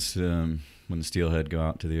the steelhead go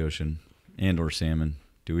out to the ocean or salmon?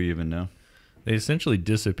 Do we even know? They essentially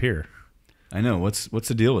disappear. I know. What's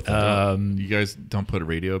the deal with that? You guys don't put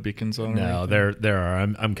radio beacons on? No, there are.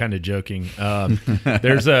 I'm kind of joking.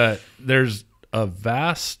 There's a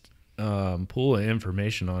vast pool of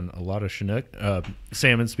information on a lot of Chinook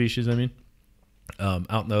salmon species. I mean,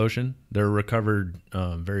 out in the ocean, they're recovered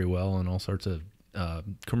very well in all sorts of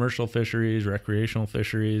commercial fisheries, recreational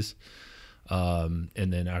fisheries, and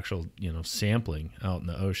then actual sampling out in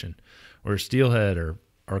the ocean. Where steelhead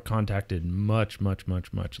are contacted much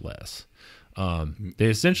less. They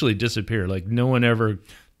essentially disappear. Like no one ever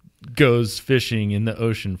goes fishing in the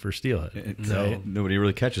ocean for steelhead. Nobody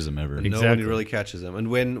really catches them ever. Exactly. Nobody really catches them. And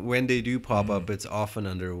when they do pop up, it's often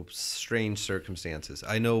under strange circumstances.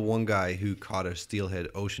 I know one guy who caught a steelhead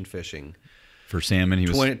ocean fishing. For salmon, he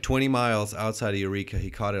was 20 miles outside of Eureka.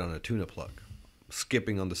 He caught it on a tuna plug.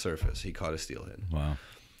 Skipping on the surface, he caught a steelhead. Wow.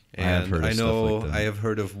 And I have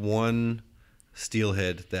heard of one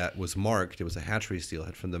steelhead that was marked. It was a hatchery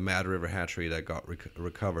steelhead from the Mad River hatchery that got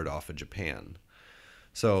recovered off of Japan.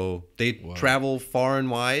 So they travel far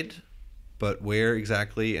and wide, but where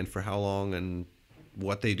exactly and for how long and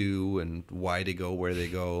what they do and why they go where they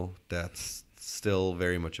go, that's still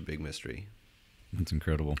very much a big mystery. That's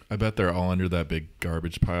incredible. I bet they're all under that big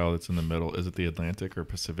garbage pile that's in the middle. Is it the Atlantic or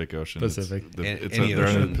Pacific Ocean? Pacific. They're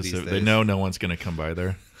in the Pacific. They know no one's going to come by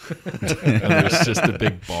there. And there's just a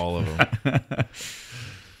big ball of them.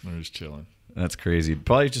 They're just chilling. That's crazy.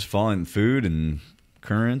 Probably just following food and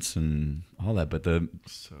currents and all that. But the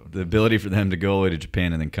ability for them to go all the way to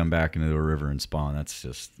Japan and then come back into the river and spawn, that's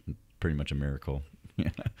just pretty much a miracle. Yeah.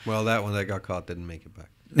 Well, that one that got caught didn't make it back.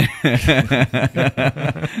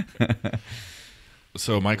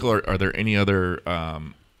 So, Michael, are there any other,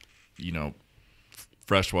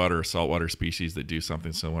 freshwater or saltwater species that do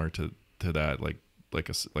something similar to that, like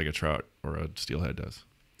a trout or a steelhead does?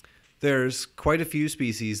 There's quite a few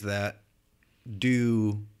species that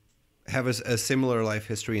do have a similar life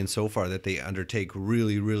history insofar that they undertake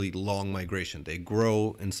really, really long migration. They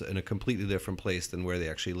grow in a completely different place than where they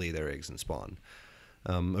actually lay their eggs and spawn.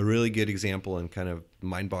 A really good example and kind of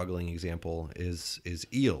mind-boggling example is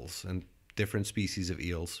eels and different species of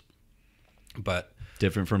eels, but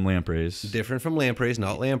different from lampreys.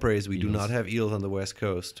 Not lampreys. We do not have eels on the West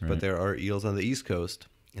Coast, but there are eels on the East Coast,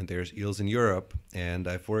 and there's eels in Europe. And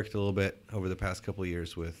I've worked a little bit over the past couple of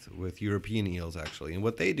years with European eels, actually. And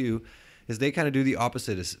what they do is they kind of do the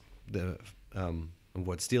opposite of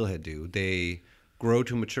what steelhead do. They grow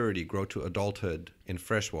to maturity, grow to adulthood in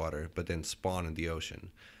freshwater, but then spawn in the ocean.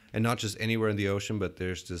 And not just anywhere in the ocean, but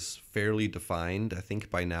there's this fairly defined, I think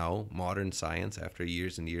by now, modern science, after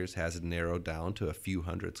years and years, has it narrowed down to a few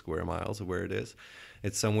hundred square miles of where it is.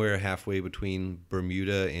 It's somewhere halfway between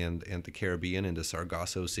Bermuda and the Caribbean in the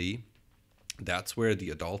Sargasso Sea. That's where the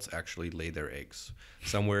adults actually lay their eggs,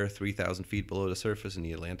 somewhere 3,000 feet below the surface in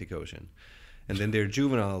the Atlantic Ocean. And then their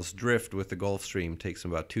juveniles drift with the Gulf Stream. Takes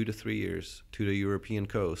them about 2 to 3 years to the European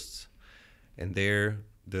coasts. And there,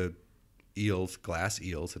 the eels, glass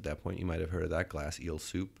eels, at that point you might have heard of that. Glass eel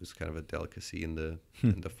soup is kind of a delicacy in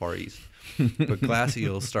the Far East. But glass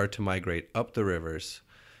eels start to migrate up the rivers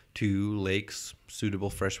to lakes, suitable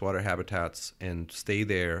freshwater habitats, and stay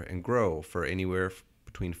there and grow for anywhere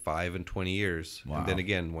between 5 and 20 years. Wow. And then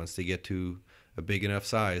again, once they get to a big enough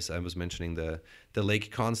size, I was mentioning the Lake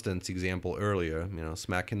Constance example earlier,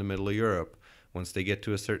 smack in the middle of Europe. Once they get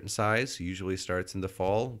to a certain size, usually starts in the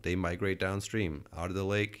fall, they migrate downstream out of the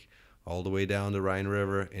lake, all the way down the Rhine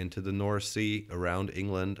River into the North Sea, around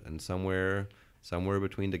England, and somewhere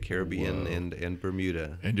between the Caribbean and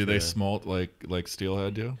Bermuda. And do they smolt like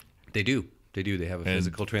steelhead do? They do. They have a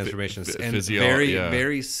physical transformation. And very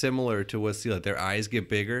very similar to what steelhead. Their eyes get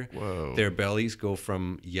bigger. Whoa. Their bellies go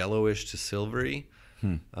from yellowish to silvery.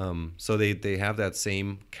 So they have that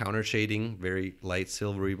same counter shading, very light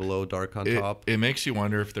silvery below, dark on top. It makes you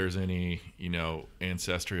wonder if there's any,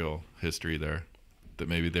 ancestral history there. That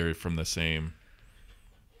maybe they're from the same,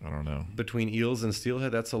 I don't know. Between eels and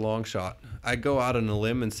steelhead, that's a long shot. I go out on a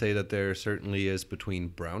limb and say that there certainly is between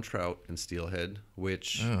brown trout and steelhead,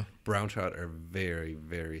 which brown trout are very,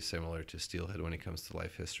 very similar to steelhead when it comes to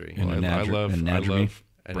life history. And I love brown trout.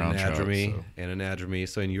 And anadromy.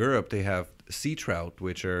 So in Europe, they have sea trout,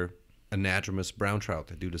 which are anadromous brown trout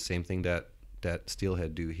that do the same thing that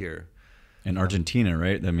steelhead do here. In Argentina,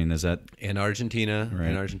 right? I mean, is that in Argentina? Right.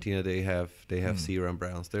 In Argentina, they have sea run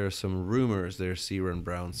browns. There are some rumors there's sea run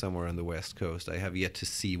browns somewhere on the West Coast. I have yet to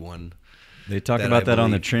see one. they talk about that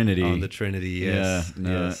on the Trinity? On the Trinity, yes. Yeah,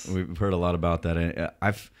 no, yes. we've heard a lot about that.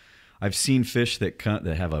 I've seen fish that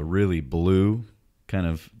have a really blue kind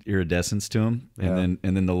of iridescence to them, and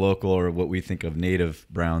then the local or what we think of native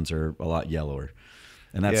browns are a lot yellower.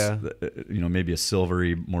 And that's maybe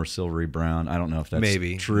a more silvery brown. I don't know if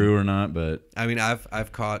that's true or not, but I mean,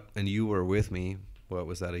 I've caught, and you were with me. What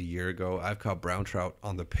was that, a year ago? I've caught brown trout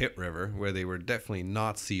on the Pitt River where they were definitely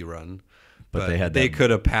not sea run, but they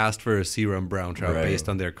could have passed for a sea run brown trout based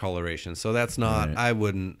on their coloration. So that's not. Right. I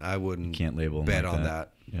wouldn't. Can't label bet like on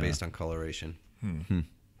that based on coloration.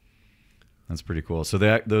 That's pretty cool. So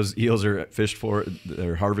those eels are fished for.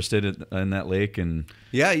 They're harvested in that lake, and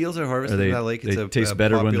eels are harvested in that lake. They taste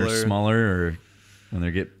better when they're smaller, or when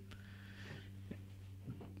they get.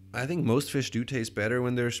 I think most fish do taste better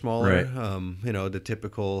when they're smaller. Right. The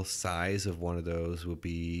typical size of one of those would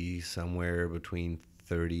be somewhere between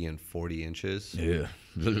 30 and 40 inches. Yeah.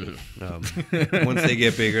 Once they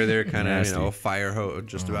get bigger, they're kind of fire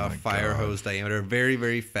hose, fire hose diameter. Very,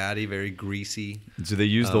 very fatty, very greasy. Do they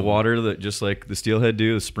use the water that just like the steelhead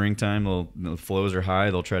do? The springtime, the flows are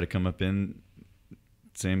high. They'll try to come up in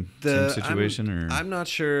same situation. I'm not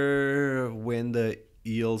sure when the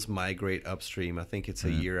eels migrate upstream. I think it's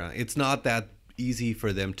a year. It's not that easy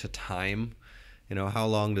for them to time. How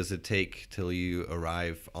long does it take till you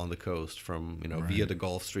arrive on the coast from, via the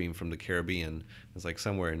Gulf Stream from the Caribbean? It's like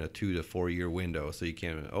somewhere in a 2 to 4 year window. So you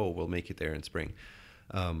can't, we'll make it there in spring.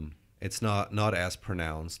 It's not as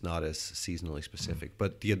pronounced, not as seasonally specific.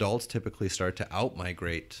 But the adults typically start to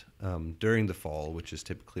out-migrate during the fall, which is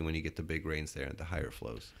typically when you get the big rains there and the higher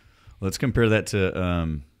flows. Let's compare that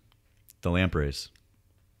to the lampreys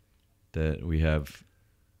that we have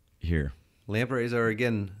here. Lampreys are,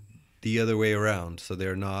 again, the other way around. So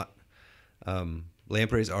they're not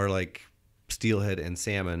lampreys are like steelhead and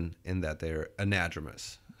salmon in that they're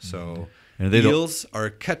anadromous. So eels are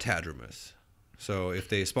catadromous. So if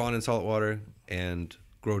they spawn in saltwater and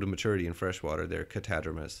grow to maturity in freshwater, they're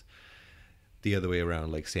catadromous. The other way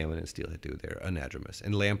around, like salmon and steelhead do, they're anadromous.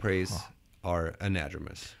 And lampreys are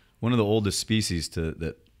anadromous. One of the oldest species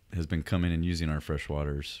that has been coming and using our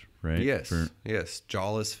freshwaters, right? Yes, yes.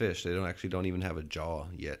 Jawless fish. They don't even have a jaw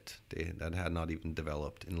yet. That had not even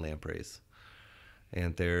developed in lampreys,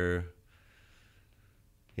 and they're,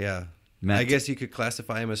 I guess you could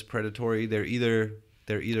classify them as predatory. They're either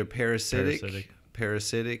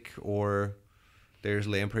parasitic, or there's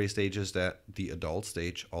lamprey stages that the adult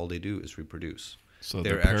stage all they do is reproduce. So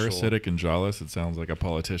they're parasitic and jawless. It sounds like a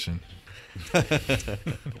politician.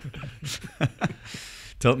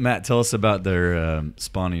 Matt, tell us about their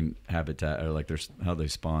spawning habitat, or like how they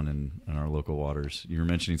spawn in our local waters. You were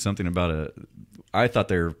mentioning something about I thought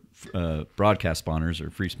they're broadcast spawners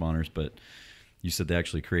or free spawners, but you said they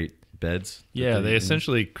actually create beds. Yeah, they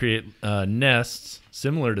essentially create nests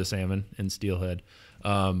similar to salmon and steelhead.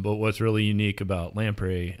 But what's really unique about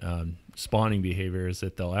lamprey spawning behavior is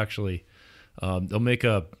that they'll actually they'll make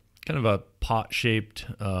a kind of a pot-shaped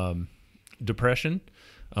depression.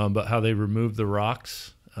 But how they remove the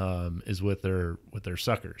rocks is with their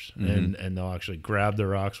suckers, and they'll actually grab the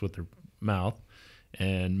rocks with their mouth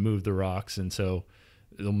and move the rocks, and so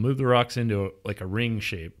they'll move the rocks into like a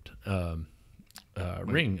ring-shaped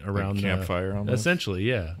ring around like campfire almost? Essentially,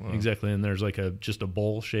 yeah, wow. Exactly. And there's like just a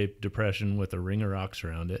bowl-shaped depression with a ring of rocks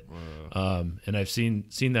around it. Wow. And I've seen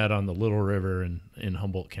that on the Little River in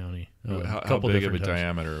Humboldt County. How big of a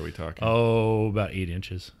diameter are we talking? Oh, about 8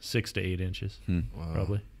 inches, 6 to 8 inches, wow.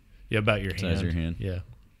 Probably. Yeah, about your hand. Size of your hand. Yeah,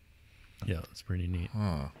 it's pretty neat.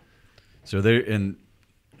 Huh. So they're in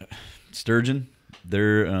sturgeon.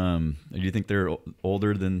 They're do you think they're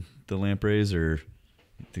older than the lampreys, or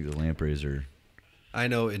you think the lampreys are? I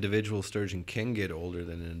know individual sturgeon can get older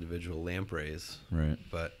than individual lampreys, right?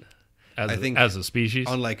 But I think as a species,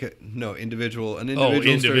 unlike an individual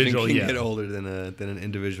sturgeon can get older than an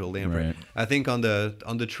individual lamprey. Right. I think on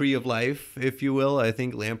the tree of life, if you will, I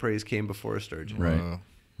think lampreys came before sturgeon. Right,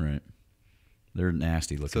 right. They're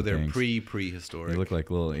nasty looking. So they're things. prehistoric. They look like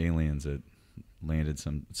little aliens that landed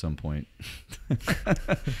at some point.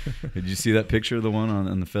 Did you see that picture of the one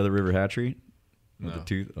on the Feather River hatchery with the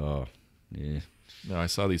tooth? Oh, yeah. No, I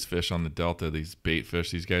saw these fish on the Delta, these bait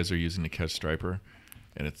fish these guys are using to catch striper,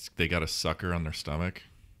 and they got a sucker on their stomach.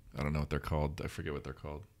 I don't know what they're called. I forget what they're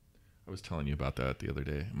called. I was telling you about that the other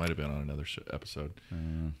day. It might have been on another episode.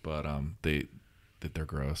 But they're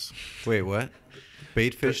gross. Wait, what?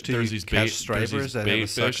 Bait fish to catch stripers that have a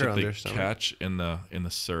sucker on their stomach? Catch in the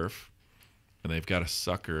surf, and they've got a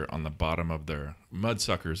sucker on the bottom of their mud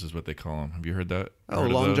suckers is what they call them. Have you heard that? Oh,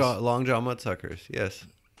 Heard of those? long jaw mudsuckers. Yes.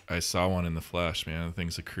 I saw one in the flesh, man. The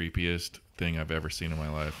thing's the creepiest thing I've ever seen in my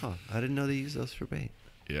life. Huh. I didn't know they use those for bait.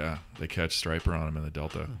 Yeah, they catch striper on them in the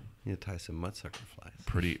Delta. Oh, you tie some mudsucker flies.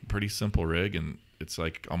 Pretty simple rig, and it's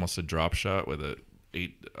like almost a drop shot with a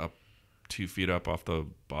 2 feet up off the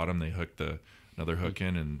bottom. They hook another hook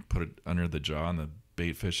in and put it under the jaw, and the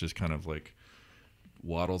bait fish just kind of like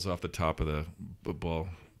waddles off the top of the ball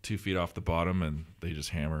 2 feet off the bottom, and they just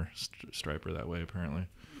hammer striper that way apparently.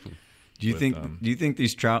 Do you think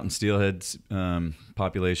these trout and steelhead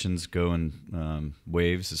populations go in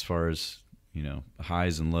waves as far as, you know,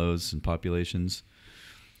 highs and lows in populations,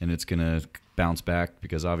 and it's gonna bounce back?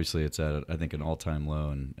 Because obviously it's at, I think, an all-time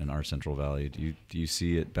low in our Central Valley. Do you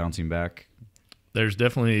see it bouncing back? There's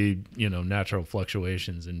definitely, you know, natural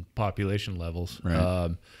fluctuations in population levels.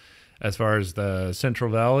 Right. As far as the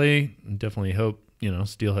Central Valley, definitely hope, you know,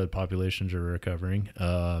 steelhead populations are recovering.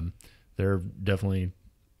 They're definitely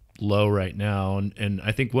low right now, and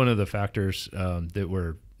I think one of the factors that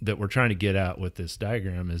we're trying to get at with this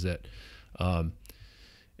diagram is that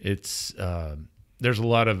there's a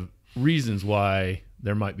lot of reasons why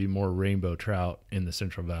there might be more rainbow trout in the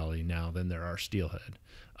Central Valley now than there are steelhead.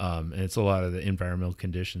 And it's a lot of the environmental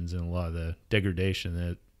conditions and a lot of the degradation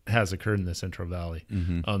that has occurred in the Central Valley.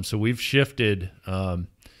 Mm-hmm. So we've shifted,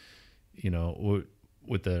 you know,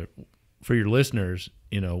 for your listeners,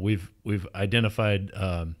 you know, we've identified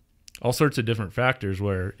all sorts of different factors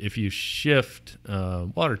where if you shift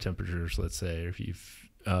water temperatures, let's say, or if you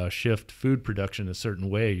shift food production a certain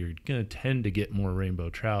way, you're going to tend to get more rainbow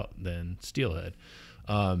trout than steelhead.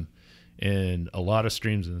 And a lot of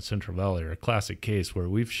streams in the Central Valley are a classic case where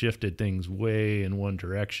we've shifted things way in one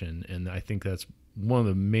direction. And I think that's one of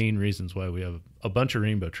the main reasons why we have a bunch of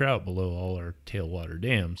rainbow trout below all our tailwater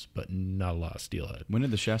dams, but not a lot of steelhead. When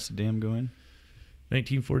did the Shasta Dam go in?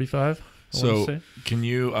 1945. So can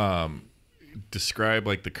you describe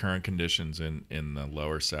like the current conditions in the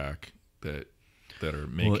lower Sac that are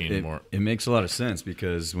making more? It makes a lot of sense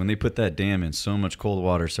because when they put that dam in, so much cold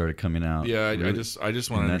water started coming out. Yeah, I just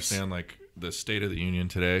want to understand like the state of the union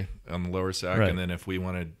today on the lower Sac, right. And then if we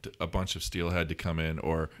wanted a bunch of steelhead to come in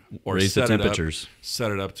or raise the temperatures,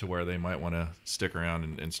 set it up to where they might want to stick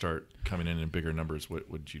around and start coming in bigger numbers, what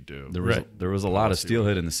would you do? There was a lot of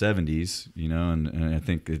steelhead in the 70s, you know, and I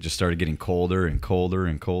think it just started getting colder and colder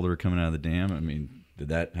and colder coming out of the dam. I mean, did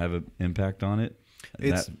that have an impact on it?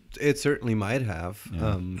 It certainly might have,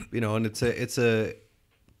 Yeah. you know, and it's a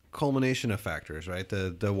culmination of factors, right?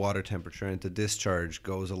 The water temperature and the discharge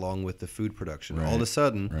goes along with the food production. Right. All of a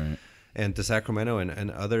sudden, Right. and the Sacramento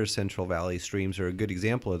and other Central Valley streams are a good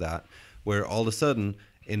example of that, where all of a sudden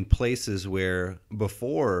in places where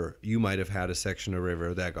before you might have had a section of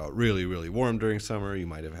river that got really, really warm during summer, you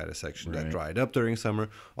might have had a section that Right. dried up during summer,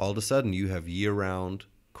 all of a sudden you have year-round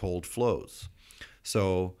cold flows.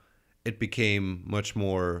 So it became much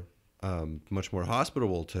more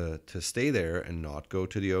hospitable to stay there and not go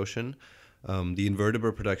to the ocean. The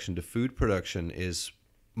invertebrate production to food production is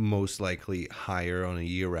most likely higher on a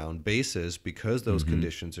year-round basis because those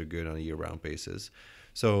conditions are good on a year-round basis.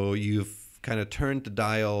 So you've kind of turned the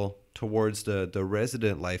dial towards the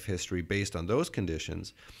resident life history based on those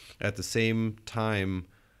conditions. At the same time,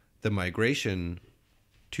 the migration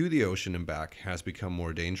to the ocean and back has become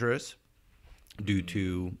more dangerous due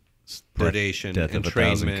to predation, death of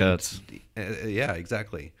entrainment. 1,000 cuts. Yeah,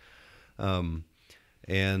 exactly. And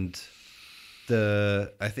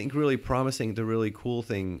I think really promising, the really cool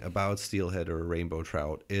thing about steelhead or rainbow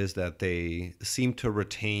trout is that they seem to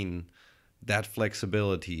retain that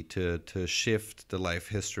flexibility to shift the life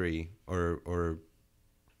history or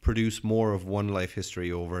produce more of one life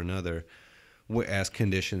history over another as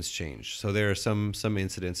conditions change. So there are some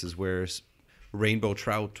incidences where rainbow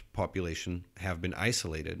trout population have been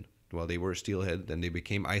isolated. Well, they were steelhead, then they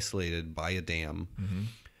became isolated by a dam. Mm-hmm.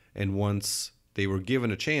 And once they were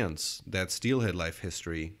given a chance, that steelhead life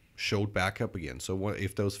history showed back up again. So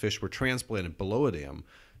if those fish were transplanted below a dam,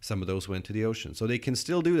 some of those went to the ocean. So they can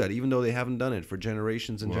still do that, even though they haven't done it for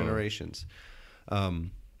generations and generations.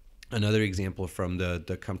 Another example from the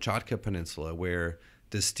Kamchatka Peninsula, where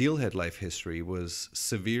the steelhead life history was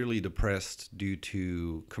severely depressed due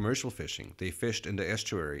to commercial fishing. They fished in the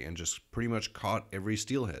estuary and just pretty much caught every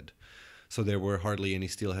steelhead. So there were hardly any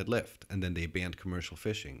steelhead left. And then they banned commercial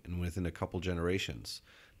fishing. And within a couple generations,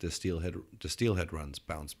 the steelhead runs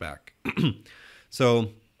bounced back.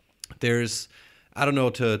 So there's, I don't know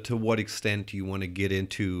to what extent you want to get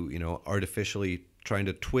into, you know, artificially trying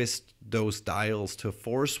to twist those dials to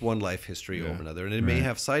force one life history over another. And it may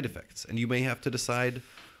have side effects. And you may have to decide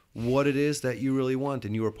what it is that you really want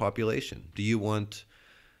in your population. Do you want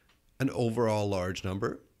an overall large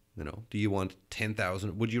number? You know, do you want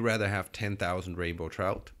 10,000? Would you rather have 10,000 rainbow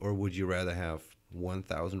trout, or would you rather have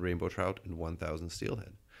 1,000 rainbow trout and 1,000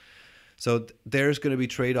 steelhead? So there's going to be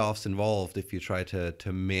trade-offs involved if you try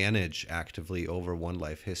to manage actively over one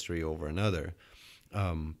life history over another.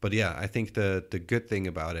 But yeah, I think the good thing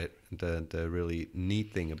about it, the really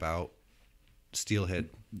neat thing about steelhead,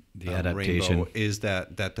 the adaptation, rainbow, is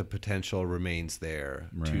that the potential remains there,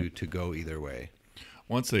 right, to go either way.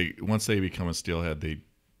 Once they become a steelhead, they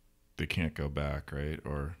can't go back, right?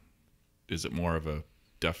 Or is it more of a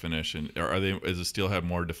definition? Or is a steelhead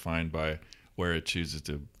more defined by what it chooses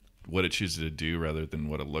to do rather than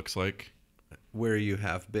what it looks like? Where you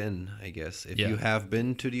have been, I guess. If Yeah. you have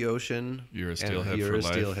been to the ocean, You're a steelhead you're for a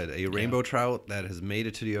life. steelhead. A rainbow trout that has made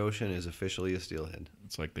it to the ocean is officially a steelhead.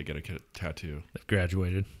 It's like they get a tattoo. They've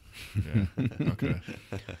graduated. Yeah. Okay.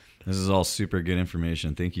 This is all super good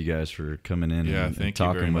information. Thank you guys for coming in and thank you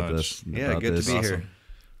talking very with much. us. Yeah, about good this. to be here.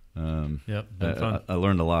 Yep, been fun. I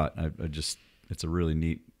learned a lot. It's a really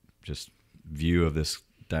neat just view of this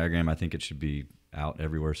diagram. I think it should be out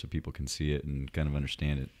everywhere so people can see it and kind of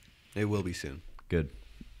understand it. It will be soon. Good.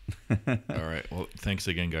 All right. Well, thanks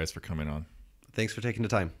again, guys, for coming on. Thanks for taking the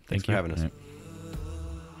time. Thanks Thank for you. having us. Right.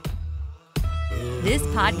 This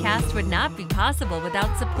podcast would not be possible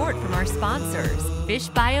without support from our sponsors,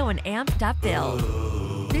 FishBio and Amp.Build.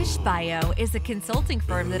 FishBio is a consulting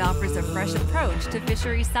firm that offers a fresh approach to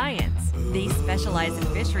fishery science. They specialize in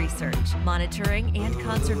fish research, monitoring, and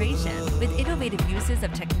conservation with innovative uses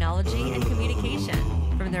of technology and communication.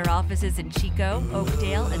 From their offices in Chico,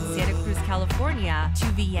 Oakdale, and Santa Cruz, California, to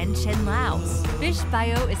Vientiane, Laos,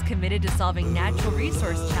 FishBio is committed to solving natural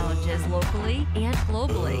resource challenges locally and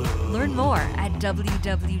globally. Learn more at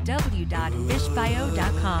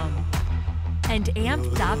www.fishbio.com. And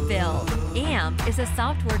Amp.Build. AMP is a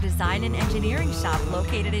software design and engineering shop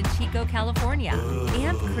located in Chico, California.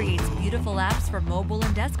 AMP creates beautiful apps for mobile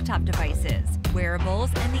and desktop devices, wearables,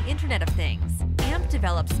 and the Internet of Things. AMP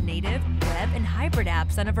develops native, web, and hybrid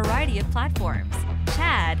apps on a variety of platforms.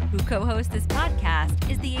 Chad, who co-hosts this podcast,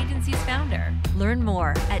 is the agency's founder. Learn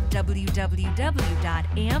more at www.amp.build.